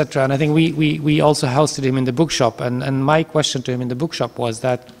 etc., etc. And I think we also hosted him in the bookshop, and my question to him in the bookshop was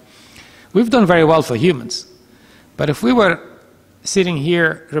that we've done very well for humans, but if we were sitting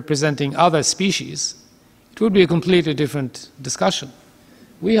here representing other species, it would be a completely different discussion.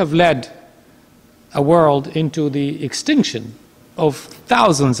 We have led a world into the extinction of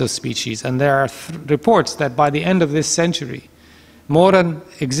thousands of species, and there are reports that by the end of this century, more than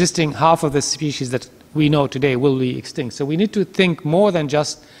existing half of the species that we know today will be extinct. So we need to think more than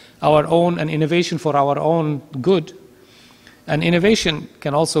just our own and innovation for our own good. And innovation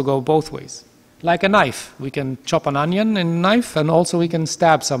can also go both ways. Like a knife, we can chop an onion in a knife, and also we can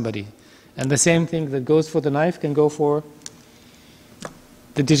stab somebody. And the same thing that goes for the knife can go for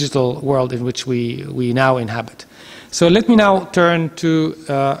the digital world in which we now inhabit. So let me now turn to,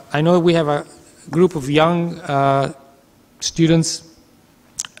 I know we have a group of young students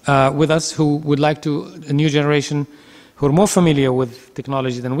with us who would like to, a new generation who are more familiar with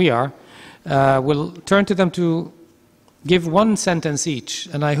technology than we are. We'll turn to them to give one sentence each,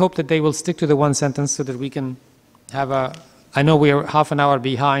 and I hope that they will stick to the one sentence so that we can have I know we are half an hour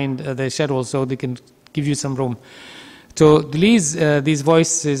behind the schedule, so they can give you some room. To release these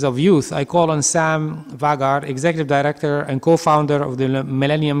voices of youth, I call on Sam Vagar, Executive Director and co-founder of the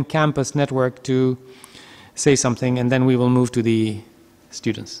Millennium Campus Network, to say something, and then we will move to the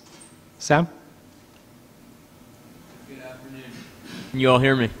students. Sam? Good afternoon. Can you all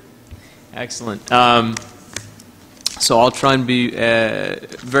hear me? Excellent. So I'll try and be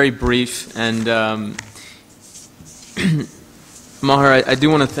very brief. And Maher, I do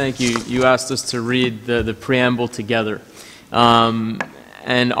want to thank you. You asked us to read the preamble together.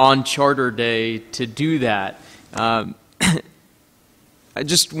 And on Charter Day, to do that, I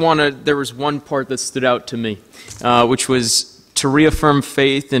just there was one part that stood out to me, which was to reaffirm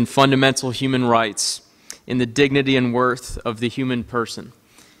faith in fundamental human rights, in the dignity and worth of the human person.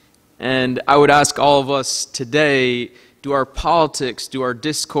 And I would ask all of us today, do our politics, do our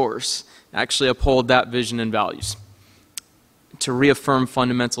discourse actually uphold that vision and values? to reaffirm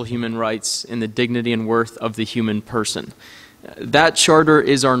fundamental human rights in the dignity and worth of the human person. That charter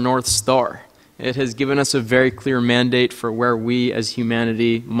is our North Star. It has given us a very clear mandate for where we as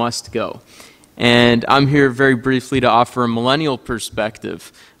humanity must go. And I'm here very briefly to offer a millennial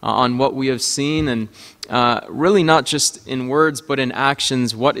perspective on what we have seen, and really not just in words but in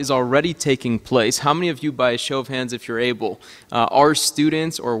actions, what is already taking place. How many of you, by a show of hands if you're able, are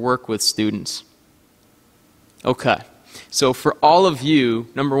students or work with students? Okay. So for all of you,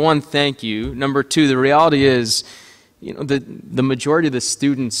 number one, thank you. Number two, the reality is, you know, the majority of the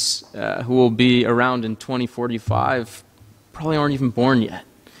students who will be around in 2045 probably aren't even born yet.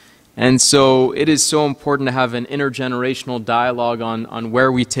 And so it is so important to have an intergenerational dialogue on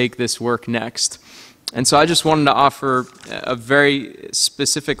where we take this work next. And so I just wanted to offer a very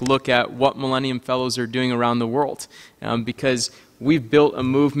specific look at what Millennium Fellows are doing around the world, because we've built a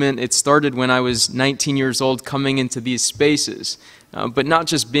movement. It started when I was 19 years old coming into these spaces, but not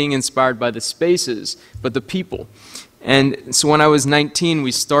just being inspired by the spaces, but the people. And so when I was 19,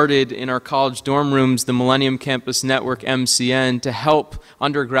 we started in our college dorm rooms the Millennium Campus Network, MCN, to help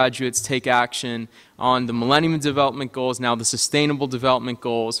undergraduates take action on the Millennium Development Goals, now the Sustainable Development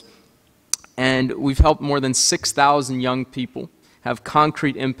Goals. And we've helped more than 6,000 young people have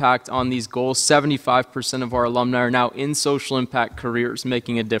concrete impact on these goals. 75% of our alumni are now in social impact careers,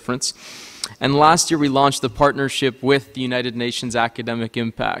 making a difference. And last year we launched a partnership with the United Nations Academic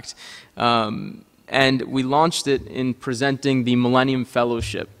Impact. And we launched it in presenting the Millennium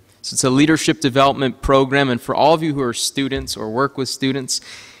Fellowship. So it's a leadership development program, and for all of you who are students or work with students,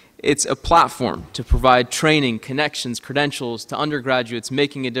 it's a platform to provide training, connections, credentials to undergraduates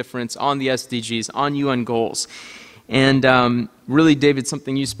making a difference on the SDGs, on UN goals. And really, David,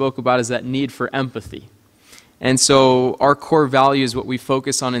 something you spoke about is that need for empathy. And so our core values, what we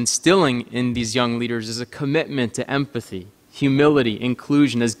focus on instilling in these young leaders, is a commitment to empathy, humility,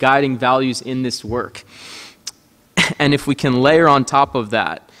 inclusion as guiding values in this work. And if we can layer on top of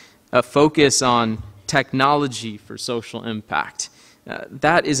that a focus on technology for social impact,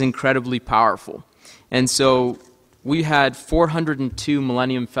 that is incredibly powerful. And so we had 402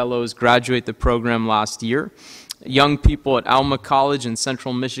 Millennium Fellows graduate the program last year. Young people at Alma College in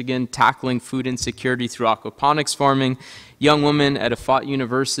Central Michigan tackling food insecurity through aquaponics farming. Young women at Afat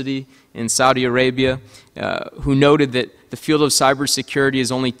University in Saudi Arabia who noted that the field of cybersecurity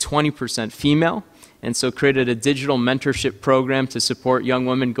is only 20% female, and so created a digital mentorship program to support young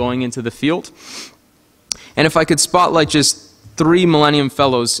women going into the field. And if I could spotlight just 3 Millennium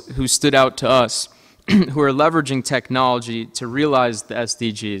Fellows who stood out to us, who are leveraging technology to realize the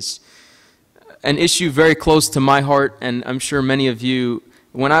SDGs. An issue very close to my heart, and I'm sure many of you,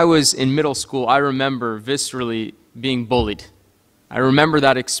 when I was in middle school, I remember viscerally being bullied. I remember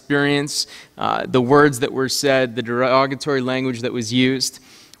that experience, the words that were said, the derogatory language that was used.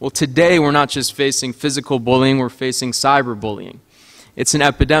 Well, today we're not just facing physical bullying, we're facing cyberbullying. It's an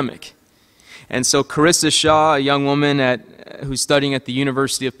epidemic. And so Carissa Shaw, a young woman who's studying at the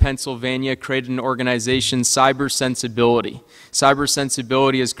University of Pennsylvania, created an organization, Cyber Sensibility. Cyber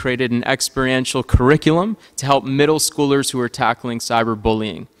Sensibility has created an experiential curriculum to help middle schoolers who are tackling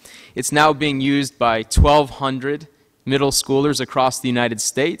cyberbullying. It's now being used by 1,200 middle schoolers across the United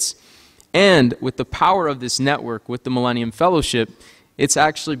States. And with the power of this network, with the Millennium Fellowship, it's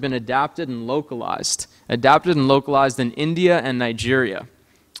actually been adapted and localized in India and Nigeria.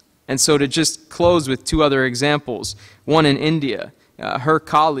 And so to just close with 2 other examples, one in India, her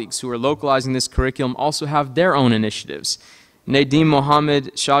colleagues who are localizing this curriculum also have their own initiatives. Nadeem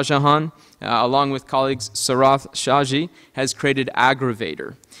Mohammed Shahjahan, along with colleagues Sarath Shaji, has created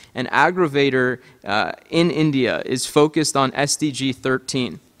Aggravator. And Aggravator in India is focused on SDG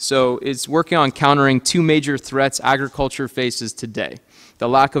 13. So it's working on countering 2 major threats agriculture faces today: the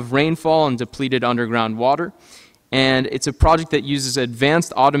lack of rainfall and depleted underground water. And it's a project that uses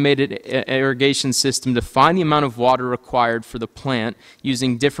advanced automated irrigation system to find the amount of water required for the plant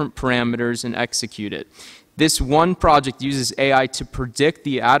using different parameters and execute it. This one project uses AI to predict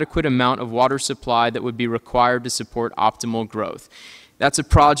the adequate amount of water supply that would be required to support optimal growth. That's a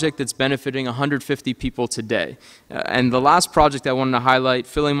project that's benefiting 150 people today. And the last project I wanted to highlight,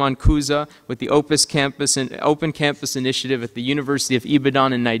 Philemon Kuza with the Open Campus Initiative at the University of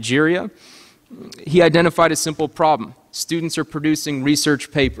Ibadan in Nigeria. He identified a simple problem. Students are producing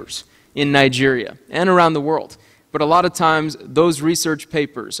research papers in Nigeria and around the world. But a lot of times, those research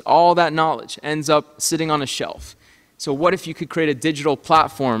papers, all that knowledge, ends up sitting on a shelf. So what if you could create a digital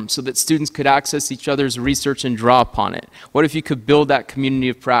platform so that students could access each other's research and draw upon it? What if you could build that community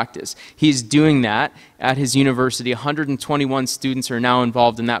of practice? He's doing that at his university. 121 students are now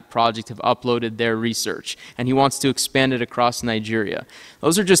involved in that project, have uploaded their research, and he wants to expand it across Nigeria.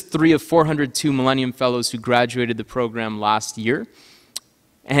 Those are just 3 of 402 Millennium Fellows who graduated the program last year.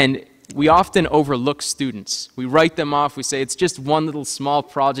 And we often overlook students. We write them off. We say it's just one little small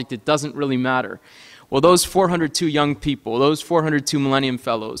project. It doesn't really matter. Well, those 402 young people, those 402 Millennium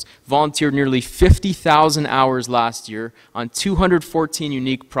Fellows, volunteered nearly 50,000 hours last year on 214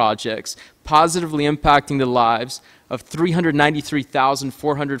 unique projects, positively impacting the lives of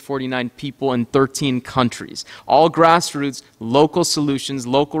 393,449 people in 13 countries. All grassroots, local solutions,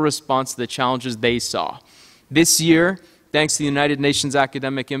 local response to the challenges they saw. This year, thanks to the United Nations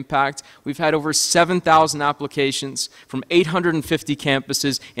Academic Impact, we've had over 7,000 applications from 850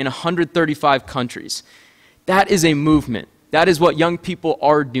 campuses in 135 countries. That is a movement. That is what young people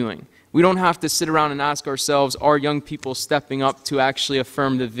are doing. We don't have to sit around and ask ourselves, are young people stepping up to actually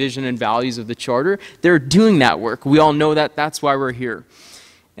affirm the vision and values of the Charter? They're doing that work. We all know that. That's why we're here.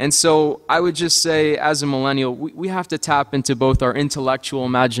 And so I would just say, as a millennial, we have to tap into both our intellectual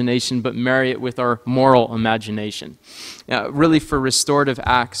imagination, but marry it with our moral imagination, really for restorative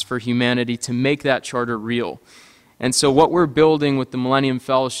acts for humanity to make that charter real. And so what we're building with the Millennium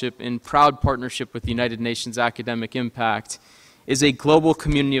Fellowship in proud partnership with the United Nations Academic Impact is a global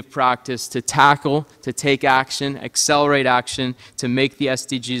community of practice to tackle, to take action, accelerate action, to make the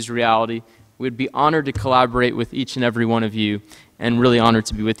SDGs reality. We'd be honored to collaborate with each and every one of you, and really honored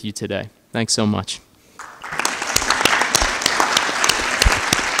to be with you today. Thanks so much.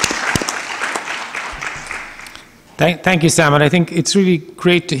 Thank you, Sam. And I think it's really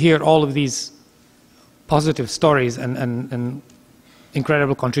great to hear all of these positive stories and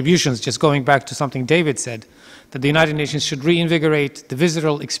incredible contributions. Just going back to something David said, that the United Nations should reinvigorate the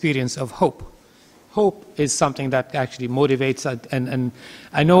visceral experience of hope. Hope is something that actually motivates, and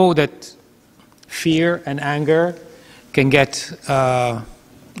I know that fear and anger can get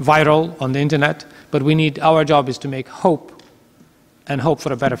viral on the internet, but our job is to make hope, and hope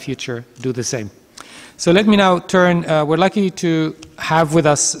for a better future do the same. So let me now turn, we're lucky to have with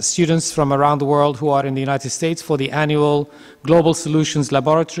us students from around the world who are in the United States for the annual Global Solutions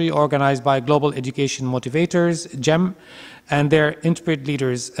Laboratory organized by Global Education Motivators, GEM, and their interpret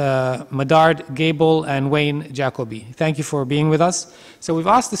leaders, Medard Gable and Wayne Jacoby. Thank you for being with us. So we've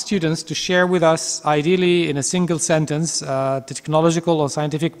asked the students to share with us, ideally in a single sentence, the technological or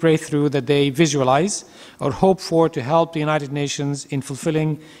scientific breakthrough that they visualize or hope for to help the United Nations in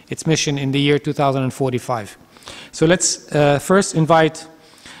fulfilling its mission in the year 2045. So let's first invite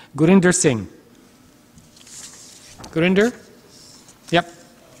Gurinder Singh. Gurinder? Yep.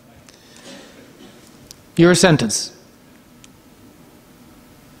 Your sentence.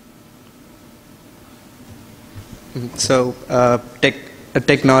 So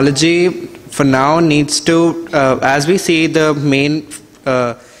technology for now needs to, as we see, the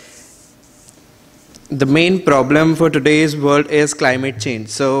main problem for today's world is climate change.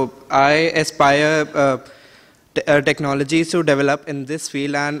 So I aspire technologies to develop in this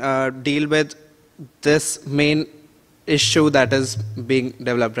field and deal with this main issue that is being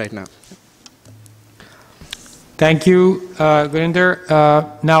developed right now. Thank you, Gurinder.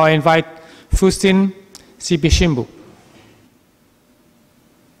 Now I invite Fustin Sipishimbu.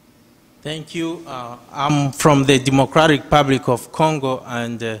 Thank you. I'm from the Democratic Republic of Congo,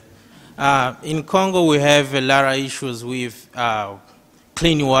 and in Congo we have a lot of issues with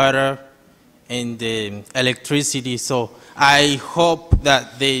clean water and electricity. So I hope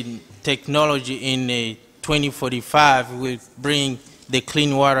that the technology in 2045 will bring the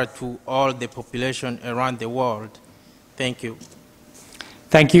clean water to all the population around the world. Thank you.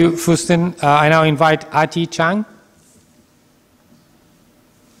 Thank you, Fustin. I now invite Ati Chang.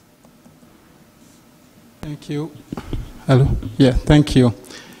 Thank you. Hello. Yeah, thank you.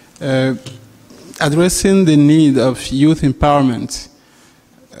 Addressing the need of youth empowerment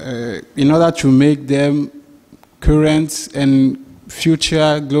in order to make them current and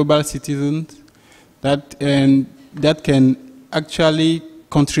future global citizens that can actually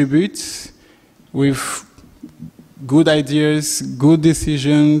contribute with good ideas, good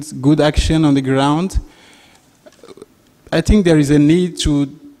decisions, good action on the ground. I think there is a need to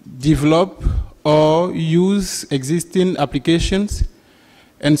develop or use existing applications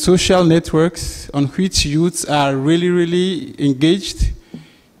and social networks on which youths are really engaged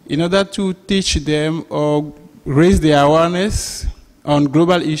in order to teach them or raise their awareness on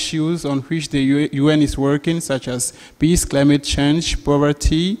global issues on which the UN is working, such as peace, climate change,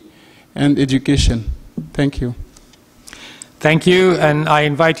 poverty, and education. Thank you. Thank you, and I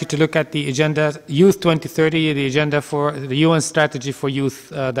invite you to look at the agenda, Youth 2030, the agenda for the UN strategy for youth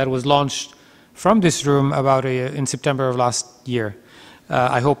that was launched from this room in September of last year.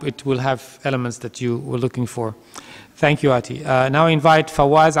 I hope it will have elements that you were looking for. Thank you, Ati. Now I invite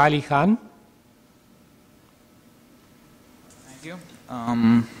Fawaz Ali Khan. Thank you.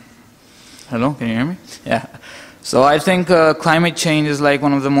 Hello, can you hear me? Yeah. So I think climate change is like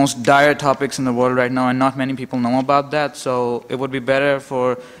one of the most dire topics in the world right now, and not many people know about that. So it would be better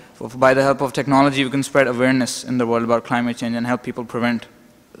by the help of technology, we can spread awareness in the world about climate change and help people prevent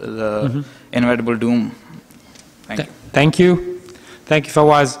the inevitable doom. Thank you. Thank you. Thank you,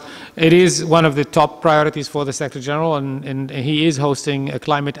 Fawaz. It is one of the top priorities for the Secretary General, and he is hosting a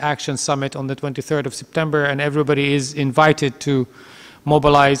Climate Action Summit on the 23rd of September, and everybody is invited to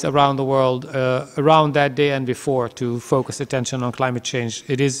mobilize around the world around that day and before to focus attention on climate change.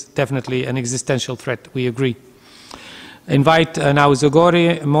 It is definitely an existential threat, we agree. Invite now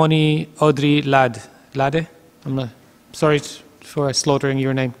Zogori Moni Audrey Lade. I'm sorry for slaughtering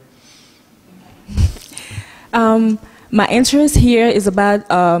your name. My interest here is about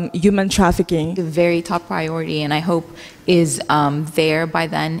human trafficking. The very top priority, and I hope is there by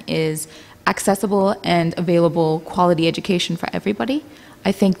then, is accessible and available quality education for everybody.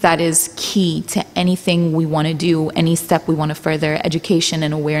 I think that is key to anything we want to do, any step we want to further. Education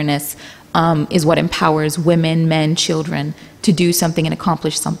and awareness is what empowers women, men, children to do something and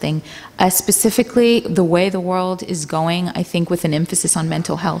accomplish something. Specifically, the way the world is going, I think with an emphasis on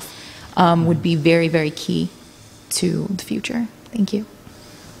mental health, would be very, very key to the future. Thank you.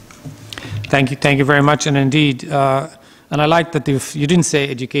 Thank you very much. And indeed, and I like that you didn't say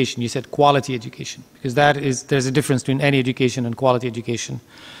education, you said quality education, because there's a difference between any education and quality education.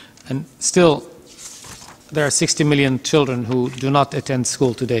 And still, there are 60 million children who do not attend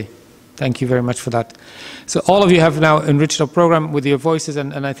school today. Thank you very much for that. So all of you have now enriched our program with your voices,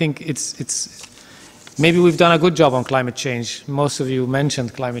 and I think maybe we've done a good job on climate change. Most of you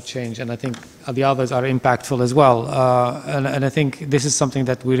mentioned climate change, and I think the others are impactful as well. And I think this is something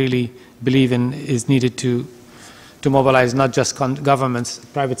that we really believe in is needed to mobilize not just governments,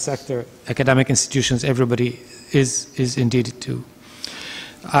 private sector, academic institutions, everybody is indeed to.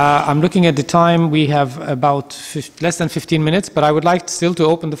 I'm looking at the time. We have about less than 15 minutes, but I would like still to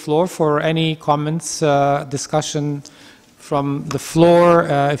open the floor for any comments, discussion from the floor.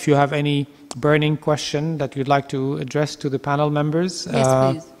 If you have any burning question that you'd like to address to the panel members.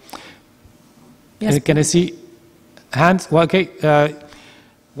 Yes, please. Yes, can I see hands? Well, okay,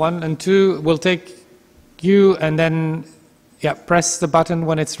 1 and 2, we'll take you, and then press the button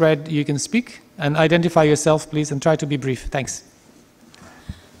when it's red. You can speak and identify yourself, please, and try to be brief. Thanks.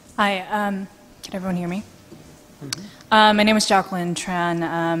 Hi, can everyone hear me? My name is Jacqueline Tran,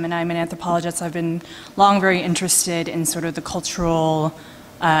 and I'm an anthropologist. I've been long very interested in sort of the cultural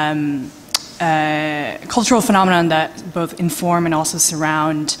phenomenon that both inform and also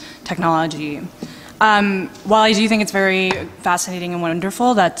surround technology. While I do think it's very fascinating and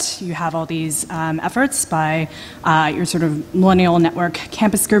wonderful that you have all these efforts by your sort of Millennial Network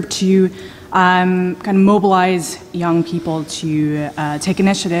campus group to kind of mobilize young people to take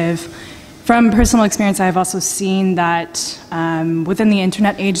initiative, from personal experience, I've also seen that within the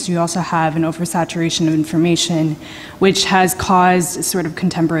internet age, you also have an oversaturation of information, which has caused sort of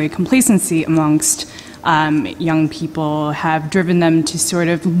contemporary complacency amongst young people, have driven them to sort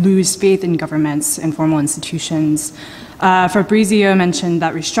of lose faith in governments and formal institutions. Fabrizio mentioned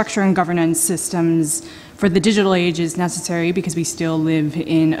that restructuring governance systems for the digital age is necessary because we still live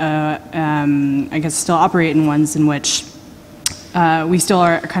in, I guess, still operate in ones in which we still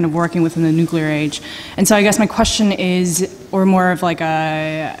are kind of working within the nuclear age. And so I guess my question is, or more of like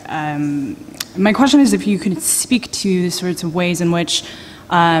my question is if you could speak to the sorts of ways in which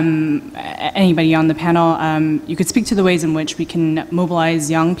anybody on the panel, you could speak to the ways in which we can mobilize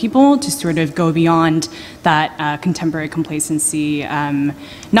young people to sort of go beyond that contemporary complacency,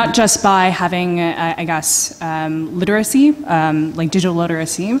 not just by having, I guess, literacy, like digital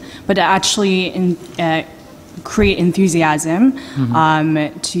literacy, but to actually create enthusiasm,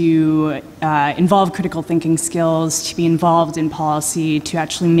 to involve critical thinking skills, to be involved in policy, to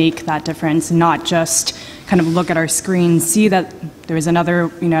actually make that difference, not just kind of look at our screen, see that there is another,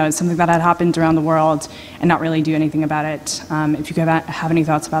 something that had happened around the world and not really do anything about it. If you could have any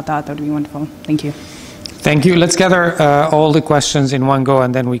thoughts about that, that would be wonderful. Thank you. Thank you. Let's gather all the questions in one go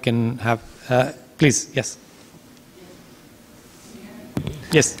and then we can have, please, yes.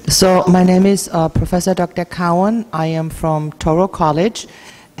 Yes. So my name is Professor Dr. Cowan. I am from Touro College,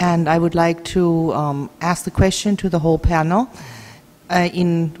 and I would like to ask the question to the whole panel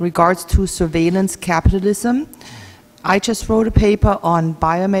in regards to surveillance capitalism. I just wrote a paper on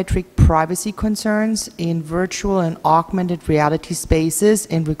biometric privacy concerns in virtual and augmented reality spaces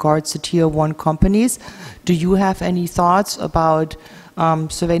in regards to Tier 1 companies. Do you have any thoughts about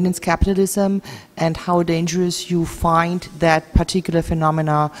surveillance capitalism and how dangerous you find that particular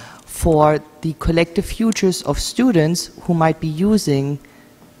phenomena for the collective futures of students who might be using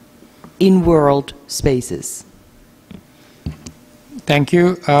in-world spaces? Thank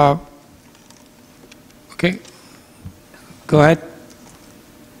you. Okay. Go ahead.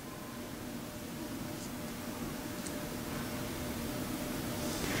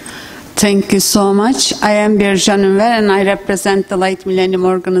 Thank you so much. I am Birjan Ünver and I represent the Light Millennium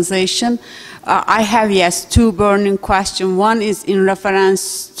Organization. I have, yes, two burning questions. One is in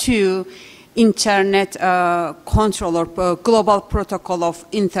reference to internet control or global protocol of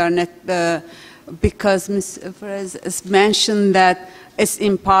internet, because Ms. Perez has mentioned that it's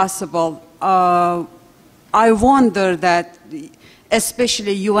impossible. I wonder that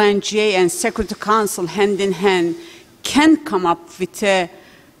especially UNGA and Security Council hand in hand can come up with a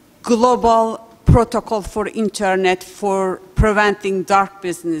global protocol for internet for preventing dark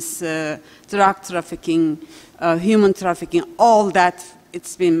business, drug trafficking, human trafficking, all that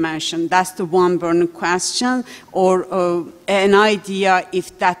it's been mentioned. That's the one burning question, or an idea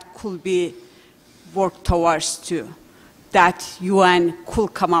if that could be worked towards too. That UN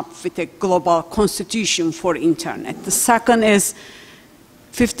could come up with a global constitution for internet. The second is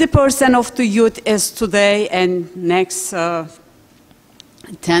 50% of the youth is today and next 10,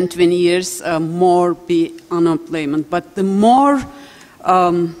 20 years more be unemployment. But the more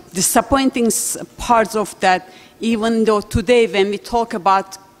disappointing parts of that, even though today when we talk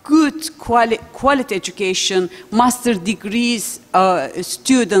about good quality education, master degrees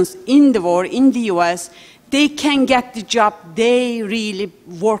students in the world, in the US, they can get the job, they really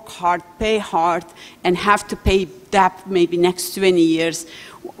work hard, pay hard, and have to pay that maybe next 20 years.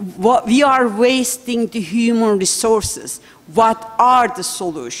 We are wasting the human resources. What are the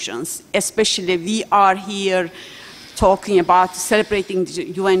solutions? Especially we are here talking about celebrating the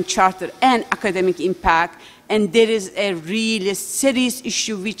UN Charter and academic impact, and there is a really serious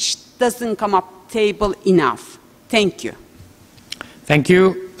issue which doesn't come up table enough. Thank you. Thank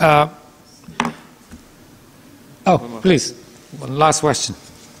you. Oh, please, one last question.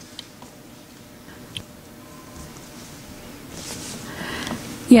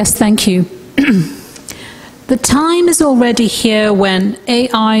 Yes, thank you. The time is already here when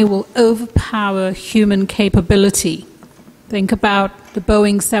AI will overpower human capability. Think about the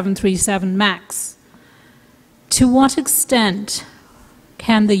Boeing 737 MAX. To what extent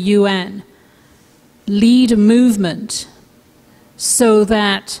can the UN lead a movement so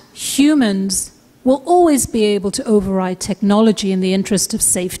that humans will always be able to override technology in the interest of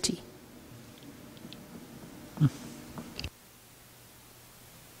safety?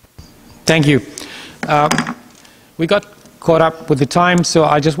 Thank you. We got caught up with the time, so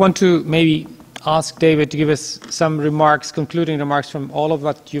I just want to maybe ask David to give us some remarks, concluding remarks from all of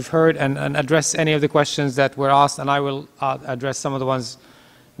what you've heard, and address any of the questions that were asked, and I will address some of the ones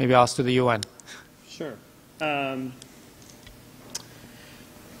maybe asked to the UN. Sure.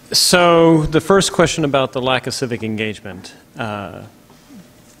 So the first question about the lack of civic engagement, I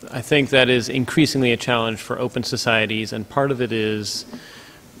think that is increasingly a challenge for open societies, and part of it is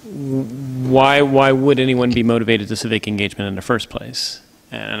why would anyone be motivated to civic engagement in the first place?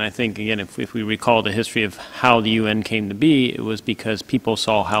 And I think, again, if we recall the history of how the UN came to be, it was because people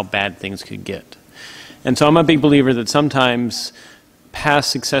saw how bad things could get. And so I'm a big believer that sometimes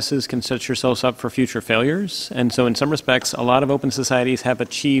past successes can set yourselves up for future failures. And so in some respects, a lot of open societies have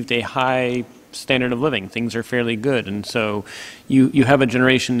achieved a high standard of living. Things are fairly good. And so you have a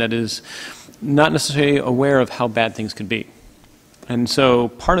generation that is not necessarily aware of how bad things could be. And so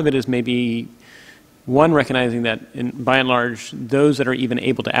part of it is maybe, one, recognizing that by and large, those that are even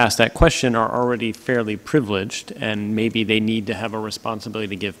able to ask that question are already fairly privileged, and maybe they need to have a responsibility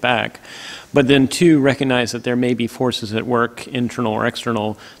to give back. But then two, recognize that there may be forces at work, internal or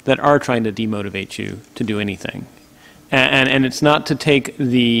external, that are trying to demotivate you to do anything. And it's not to take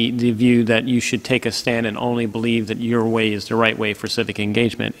the view that you should take a stand and only believe that your way is the right way for civic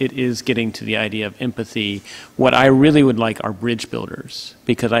engagement. It is getting to the idea of empathy. What I really would like are bridge builders,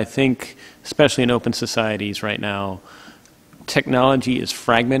 because I think, especially in open societies right now, technology is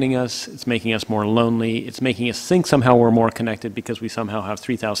fragmenting us, it's making us more lonely, it's making us think somehow we're more connected because we somehow have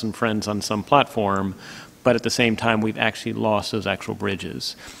 3,000 friends on some platform, but at the same time we've actually lost those actual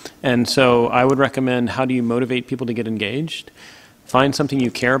bridges. And so I would recommend, how do you motivate people to get engaged? Find something you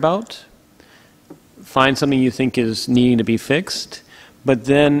care about, find something you think is needing to be fixed, but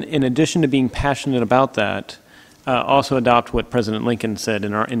then in addition to being passionate about that, also adopt what President Lincoln said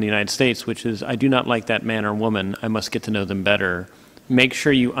in the United States, which is, I do not like that man or woman, I must get to know them better. Make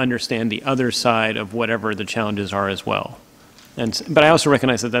sure you understand the other side of whatever the challenges are as well. But I also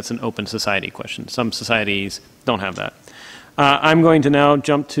recognize that that's an open society question. Some societies don't have that. I'm going to now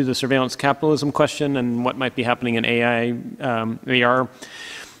jump to the surveillance capitalism question and what might be happening in AI, AR.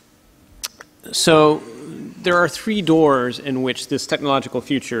 So there are three doors in which this technological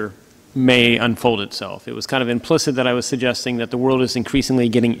future may unfold itself. It was kind of implicit that I was suggesting that the world is increasingly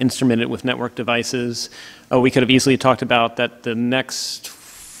getting instrumented with network devices. We could have easily talked about that the next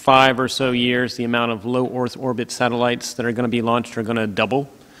 5 or so years, the amount of low Earth orbit satellites that are going to be launched are going to double.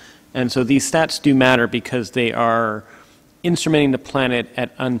 And so these stats do matter because they are instrumenting the planet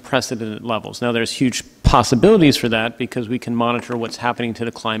at unprecedented levels. Now there's huge possibilities for that because we can monitor what's happening to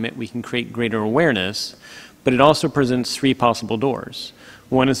the climate, we can create greater awareness, but it also presents three possible doors.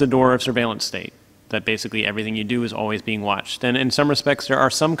 One is the door of surveillance state, that basically everything you do is always being watched. And in some respects, there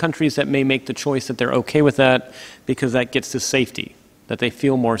are some countries that may make the choice that they're okay with that because that gets to safety, that they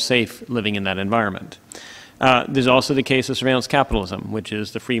feel more safe living in that environment. There's also the case of surveillance capitalism, which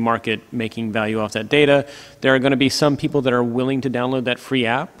is the free market making value off that data. There are going to be some people that are willing to download that free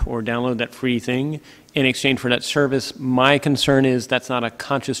app or download that free thing in exchange for that service. My concern is that's not a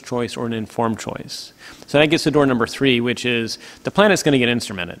conscious choice or an informed choice. So that gets to door number 3, which is the planet's going to get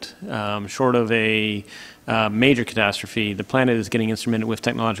instrumented. Short of a major catastrophe, the planet is getting instrumented with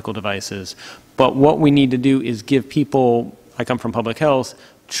technological devices. But what we need to do is give people, I come from public health,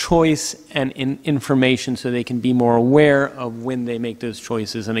 choice and information so they can be more aware of when they make those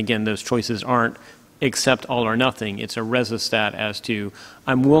choices. And again, those choices aren't accept all or nothing. It's a resistat as to,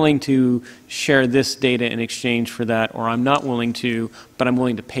 I'm willing to share this data in exchange for that, or I'm not willing to, but I'm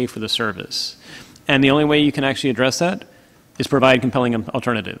willing to pay for the service. And the only way you can actually address that is provide compelling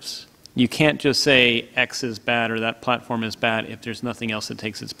alternatives. You can't just say X is bad or that platform is bad if there's nothing else that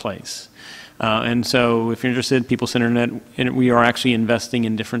takes its place. And so if you're interested, People's Internet, we are actually investing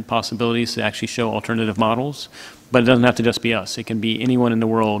in different possibilities to actually show alternative models, but it doesn't have to just be us. It can be anyone in the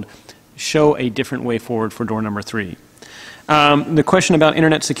world. Show a different way forward for door number 3. The question about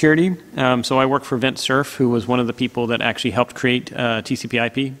internet security, so I work for Vint Cerf, who was one of the people that actually helped create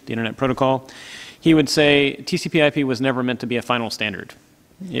TCP/IP, the Internet Protocol. He would say TCP/IP was never meant to be a final standard.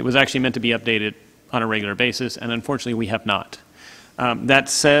 It was actually meant to be updated on a regular basis, and unfortunately we have not. That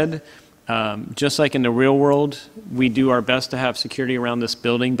said, just like in the real world, we do our best to have security around this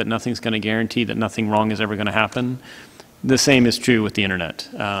building, but nothing's going to guarantee that nothing wrong is ever going to happen. The same is true with the internet.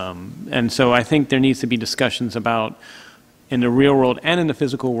 And so I think there needs to be discussions about, in the real world and in the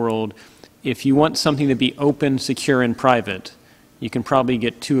physical world, if you want something to be open, secure, and private, you can probably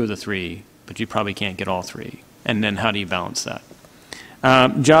get 2 of the 3, but you probably can't get all 3. And then how do you balance that?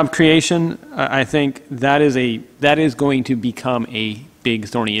 Job creation, I think that is going to become a big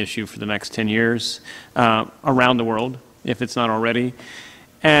thorny issue for the next 10 years around the world, if it's not already.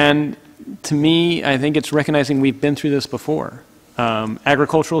 And to me, I think it's recognizing we've been through this before.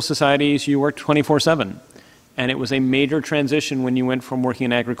 Agricultural societies, you worked 24/7. And it was a major transition when you went from working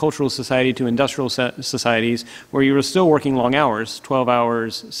in agricultural society to industrial societies where you were still working long hours, 12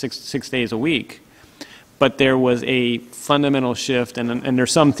 hours, six days a week. But there was a fundamental shift, and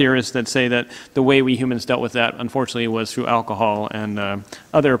there's some theorists that say that the way we humans dealt with that, unfortunately, was through alcohol and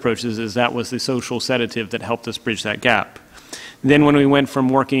other approaches, is that was the social sedative that helped us bridge that gap. Then when we went from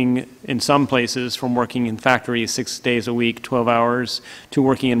working in some places, from working in factories 6 days a week, 12 hours, to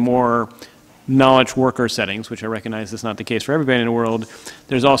working in more knowledge worker settings, which I recognize is not the case for everybody in the world,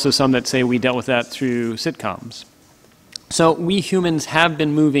 there's also some that say we dealt with that through sitcoms. So we humans have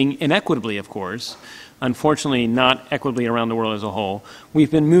been moving inequitably, of course, unfortunately not equitably around the world as a whole. We've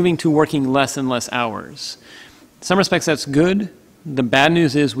been moving to working less and less hours. In some respects that's good. The bad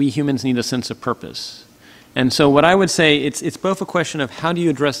news is we humans need a sense of purpose. And so what I would say, it's both a question of how do you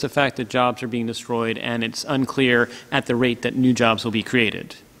address the fact that jobs are being destroyed and it's unclear at the rate that new jobs will be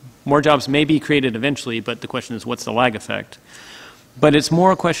created. More jobs may be created eventually, but the question is what's the lag effect? But it's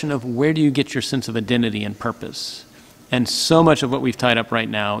more a question of where do you get your sense of identity and purpose? And so much of what we've tied up right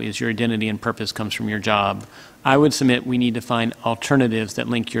now is your identity and purpose comes from your job. I would submit we need to find alternatives that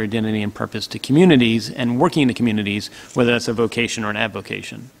link your identity and purpose to communities and working in the communities, whether that's a vocation or an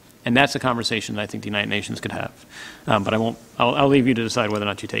avocation. And that's a conversation that I think the United Nations could have. But I'll leave you to decide whether or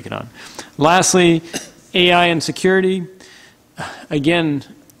not you take it on. Lastly, AI and security. Again,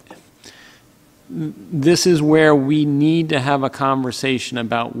 this is where we need to have a conversation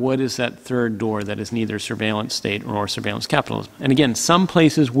about what is that third door that is neither surveillance state or surveillance capitalism. And again, some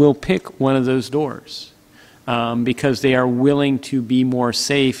places will pick one of those doors because they are willing to be more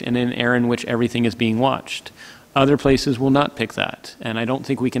safe in an era in which everything is being watched. Other places will not pick that. And I don't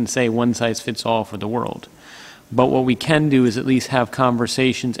think we can say one size fits all for the world. But what we can do is at least have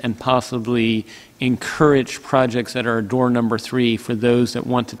conversations and possibly encourage projects that are door number 3 for those that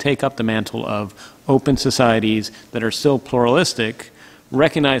want to take up the mantle of open societies that are still pluralistic,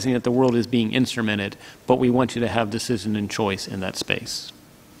 recognizing that the world is being instrumented, but we want you to have decision and choice in that space.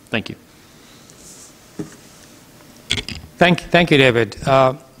 Thank you. Thank you, David.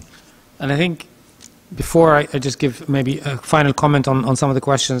 And I think before I just give maybe a final comment on some of the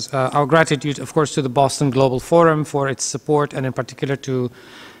questions, our gratitude, of course, to the Boston Global Forum for its support, and in particular to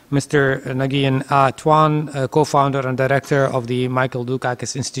Mr. Nguyen Tuan, co-founder and director of the Michael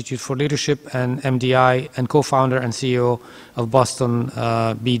Dukakis Institute for Leadership and MDI, and co-founder and CEO of Boston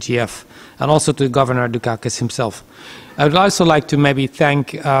BGF, and also to Governor Dukakis himself. I would also like to maybe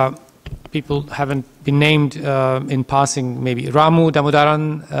thank people who haven't been named in passing, maybe Ramu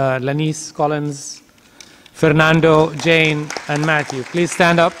Damodaran, Lanice Collins, Fernando, Jane, and Matthew. Please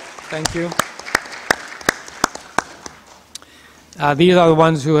stand up. Thank you. These are the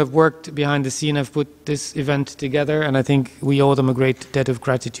ones who have worked behind the scene, have put this event together, and I think we owe them a great debt of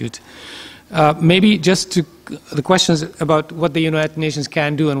gratitude. Maybe just to the questions about what the United Nations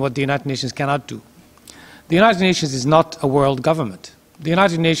can do and what the United Nations cannot do. The United Nations is not a world government. The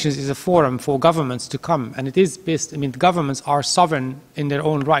United Nations is a forum for governments to come, and it is based, I mean, the governments are sovereign in their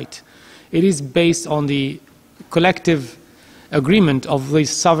own right. It is based on the collective agreement of these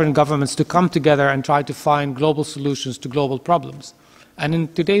sovereign governments to come together and try to find global solutions to global problems. And in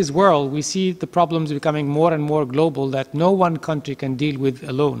today's world, we see the problems becoming more and more global that no one country can deal with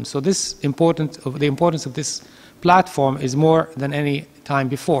alone. So the importance of this platform is more than any time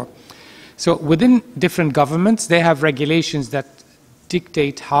before. So within different governments, they have regulations that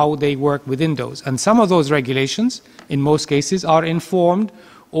dictate how they work within those. And some of those regulations, in most cases, are informed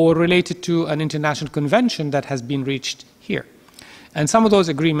or related to an international convention that has been reached here. And some of those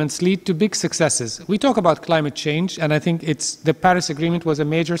agreements lead to big successes. We talk about climate change, and I think the Paris Agreement was a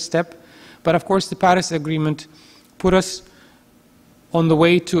major step. But of course, the Paris Agreement put us on the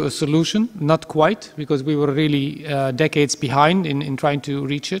way to a solution, not quite, because we were really decades behind in trying to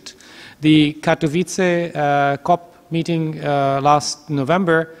reach it. The Katowice COP meeting last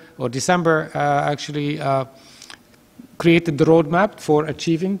November or December actually created the roadmap for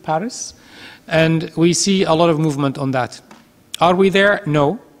achieving Paris, and we see a lot of movement on that. Are we there?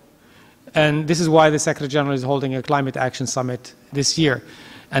 No. And this is why the Secretary General is holding a Climate Action Summit this year.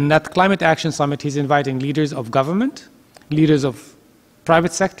 And that Climate Action Summit, he's inviting leaders of government, leaders of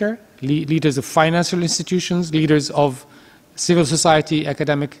private sector, leaders of financial institutions, leaders of civil society,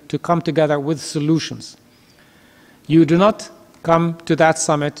 academic, to come together with solutions. You do not come to that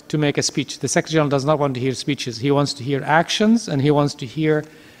summit to make a speech. The Secretary General does not want to hear speeches. He wants to hear actions, and he wants to hear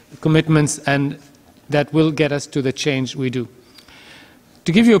commitments, and that will get us to the change we do.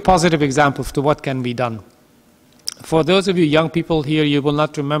 To give you a positive example of what can be done. For those of you young people here, you will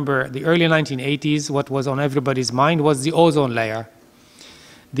not remember the early 1980s. What was on everybody's mind was the ozone layer.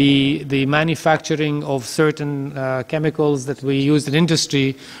 The manufacturing of certain chemicals that we used in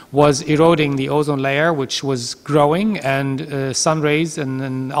industry was eroding the ozone layer, which was growing, and sun rays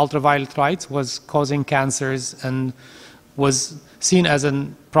and ultraviolet light was causing cancers and was seen as a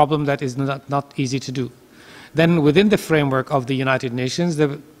problem that is not easy to do. Then within the framework of the United Nations,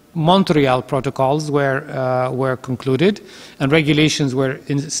 the Montreal protocols were concluded and regulations were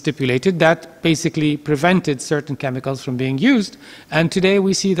stipulated that basically prevented certain chemicals from being used, and today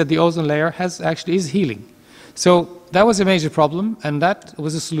we see that the ozone layer actually is healing. So that was a major problem, and that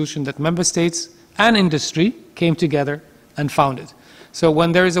was a solution that member states and industry came together and found it. So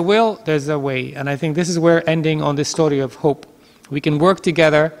when there is a will, there's a way, and I think this is where, ending on this story of hope, we can work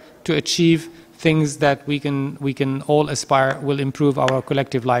together to achieve things that we can all aspire will improve our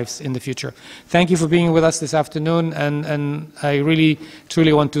collective lives in the future. Thank you for being with us this afternoon, and I really,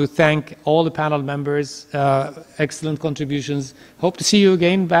 truly want to thank all the panel members, excellent contributions. Hope to see you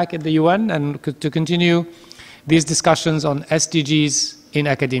again back at the UN and to continue these discussions on SDGs in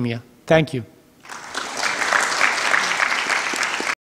academia. Thank you.